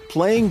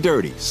 Playing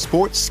Dirty: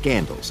 Sports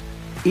Scandals.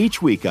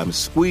 Each week, I'm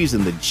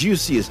squeezing the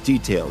juiciest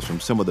details from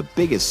some of the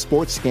biggest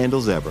sports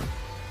scandals ever.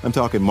 I'm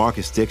talking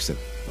Marcus Dixon,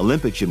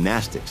 Olympic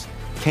gymnastics,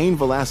 Cain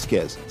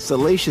Velasquez,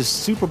 salacious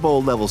Super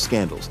Bowl-level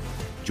scandals.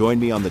 Join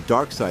me on the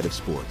dark side of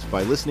sports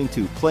by listening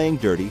to Playing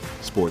Dirty: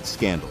 Sports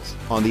Scandals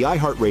on the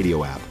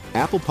iHeartRadio app,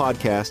 Apple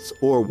Podcasts,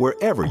 or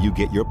wherever you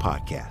get your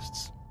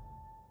podcasts.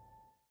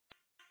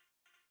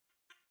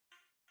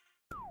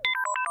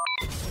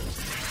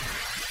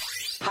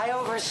 I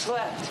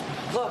overslept.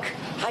 Look,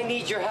 I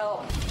need your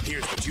help.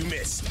 Here's what you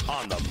missed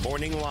on the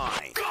Morning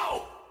Line.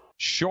 Go!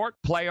 Short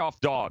playoff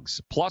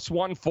dogs, plus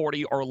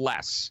 140 or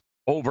less,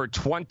 over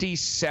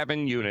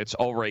 27 units,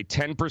 over a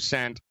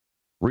 10%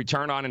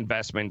 return on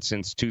investment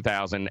since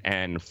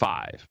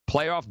 2005.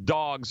 Playoff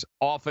dogs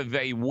off of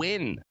a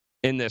win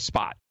in this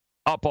spot,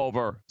 up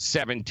over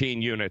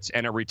 17 units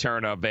and a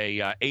return of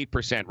a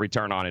 8%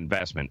 return on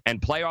investment. And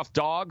playoff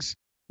dogs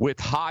with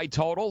high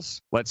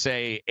totals, let's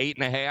say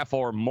 8.5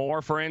 or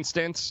more, for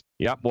instance.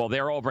 Yep, well,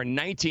 they're over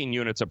 19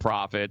 units of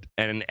profit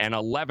and an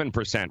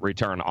 11%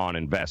 return on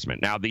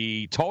investment. Now,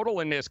 the total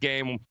in this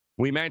game,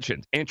 we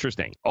mentioned,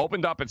 interesting,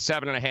 opened up at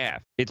 7.5.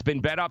 It's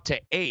been bet up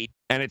to 8,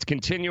 and it's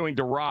continuing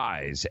to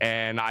rise.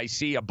 And I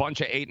see a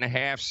bunch of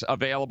 8.5s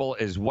available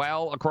as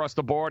well across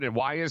the board. And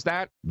why is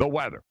that? The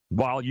weather.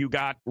 While you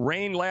got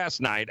rain last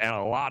night, and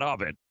a lot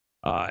of it,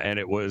 and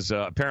it was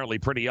apparently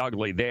pretty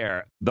ugly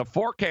there, the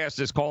forecast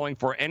is calling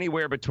for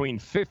anywhere between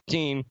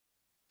 15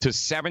 to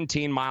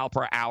 17 mile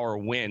per hour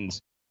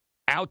winds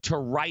out to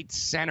right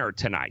center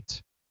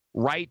tonight.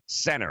 Right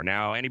center.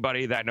 Now,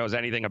 anybody that knows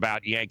anything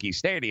about Yankee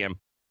Stadium,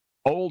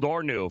 old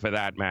or new for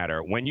that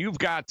matter, when you've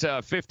got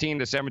 15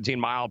 to 17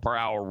 mile per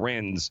hour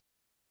winds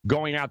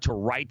going out to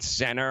right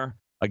center,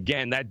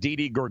 again, that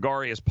Didi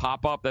Gregorius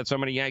pop-up that so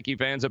many Yankee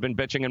fans have been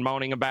bitching and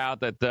moaning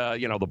about, that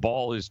the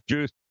ball is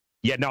juiced.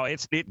 Yeah, no,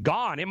 it's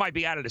gone. It might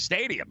be out of the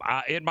stadium.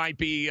 It might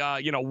be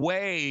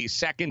way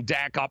second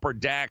deck, upper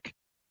deck.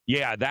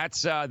 Yeah,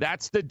 that's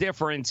the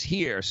difference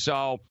here.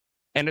 So,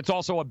 and it's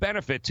also a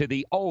benefit to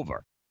the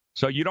over.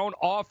 So you don't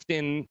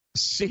often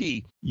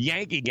see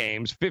Yankee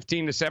games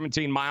 15 to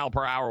 17 mile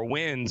per hour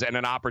winds and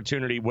an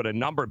opportunity with a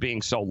number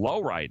being so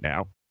low right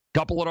now.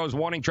 Couple of those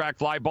warning track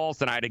fly balls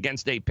tonight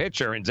against a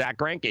pitcher in Zach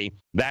Greinke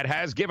that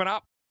has given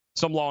up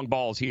some long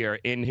balls here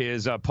in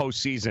his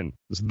postseason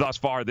thus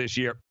far this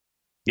year.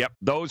 Yep,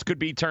 those could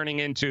be turning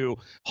into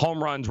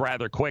home runs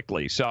rather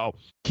quickly. So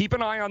keep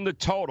an eye on the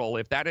total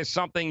if that is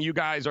something you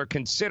guys are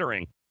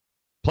considering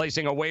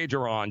placing a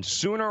wager on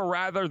sooner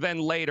rather than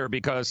later,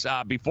 because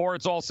before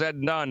it's all said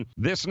and done,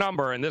 this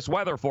number and this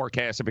weather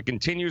forecast, if it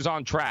continues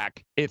on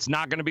track, it's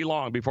not going to be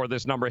long before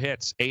this number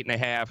hits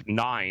 8.5,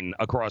 9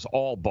 across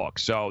all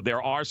books. So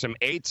there are some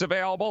 8s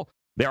available.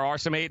 There are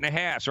some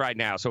 8.5s right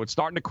now. So it's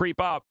starting to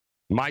creep up.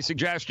 My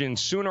suggestion,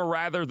 sooner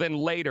rather than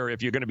later,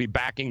 if you're going to be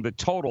backing the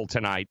total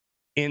tonight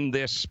in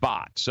this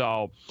spot.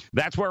 So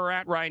that's where we're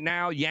at right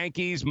now.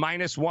 Yankees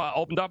 -1,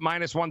 opened up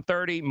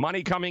 -130.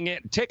 Money coming in,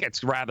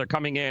 tickets rather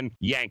coming in.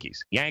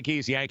 Yankees.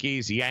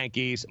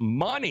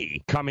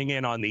 Money coming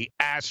in on the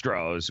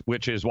Astros,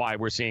 which is why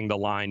we're seeing the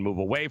line move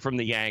away from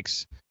the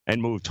Yanks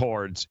and move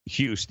towards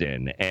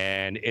Houston.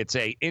 And it's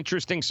a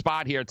interesting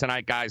spot here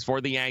tonight, guys,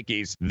 for the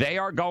Yankees. They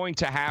are going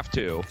to have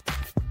to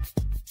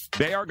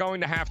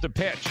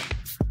pitch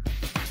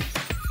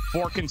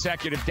 4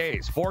 consecutive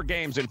days, 4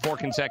 games in 4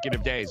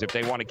 consecutive days if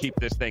they want to keep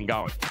this thing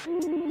going.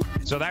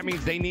 So that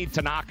means they need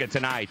Tanaka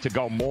tonight to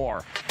go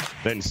more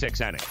than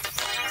 6 innings.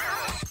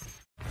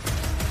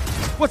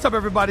 What's up,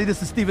 everybody?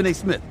 This is Stephen A.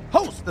 Smith,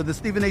 host of the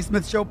Stephen A.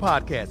 Smith Show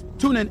podcast.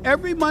 Tune in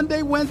every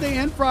Monday, Wednesday,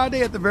 and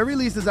Friday at the very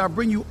least as I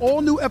bring you all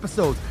new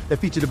episodes that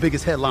feature the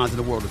biggest headlines in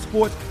the world of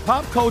sports,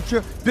 pop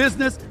culture,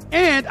 business,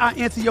 and I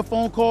answer your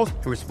phone calls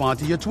and respond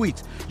to your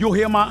tweets. You'll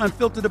hear my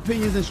unfiltered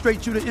opinions and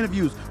straight-shooter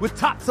interviews with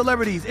top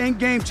celebrities and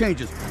game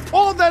changers.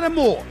 All that and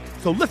more.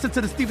 So listen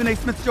to the Stephen A.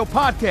 Smith Show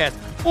podcast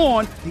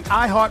on the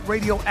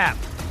iHeartRadio app,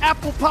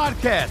 Apple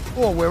Podcasts,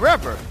 or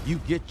wherever you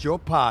get your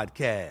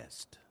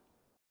podcast.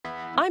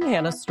 I'm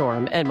Hannah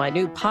Storm, and my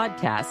new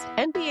podcast,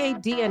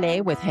 NBA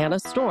DNA with Hannah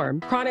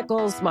Storm,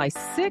 chronicles my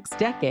 6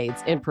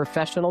 decades in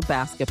professional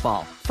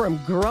basketball. From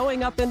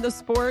growing up in the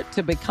sport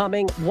to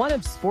becoming one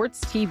of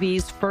sports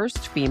TV's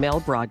first female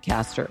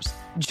broadcasters.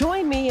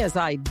 Join me as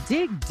I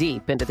dig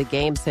deep into the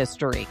game's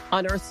history,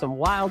 unearth some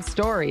wild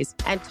stories,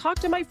 and talk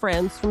to my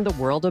friends from the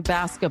world of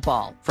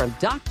basketball, from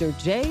Dr.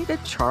 J to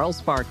Charles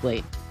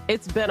Barkley.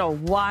 It's been a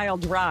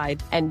wild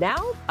ride, and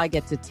now I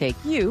get to take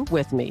you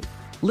with me.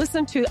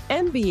 Listen to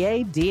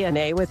NBA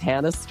DNA with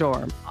Hannah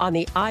Storm on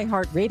the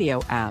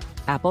iHeartRadio app,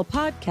 Apple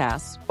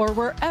Podcasts, or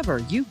wherever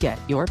you get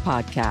your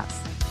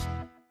podcasts.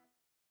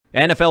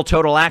 NFL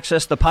Total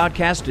Access, the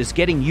podcast, is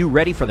getting you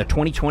ready for the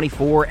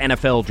 2024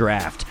 NFL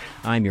Draft.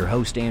 I'm your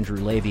host, Andrew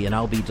Levy, and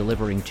I'll be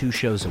delivering 2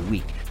 shows a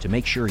week to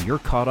make sure you're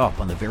caught up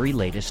on the very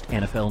latest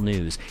NFL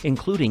news,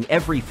 including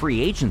every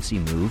free agency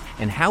move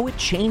and how it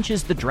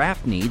changes the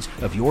draft needs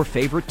of your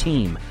favorite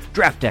team.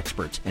 Draft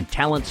experts and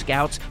talent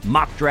scouts,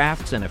 mock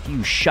drafts, and a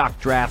few shock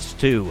drafts,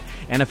 too.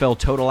 NFL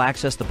Total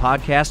Access, the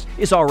podcast,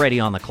 is already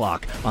on the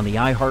clock on the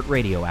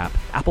iHeartRadio app,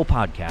 Apple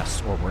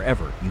Podcasts, or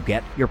wherever you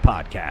get your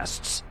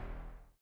podcasts.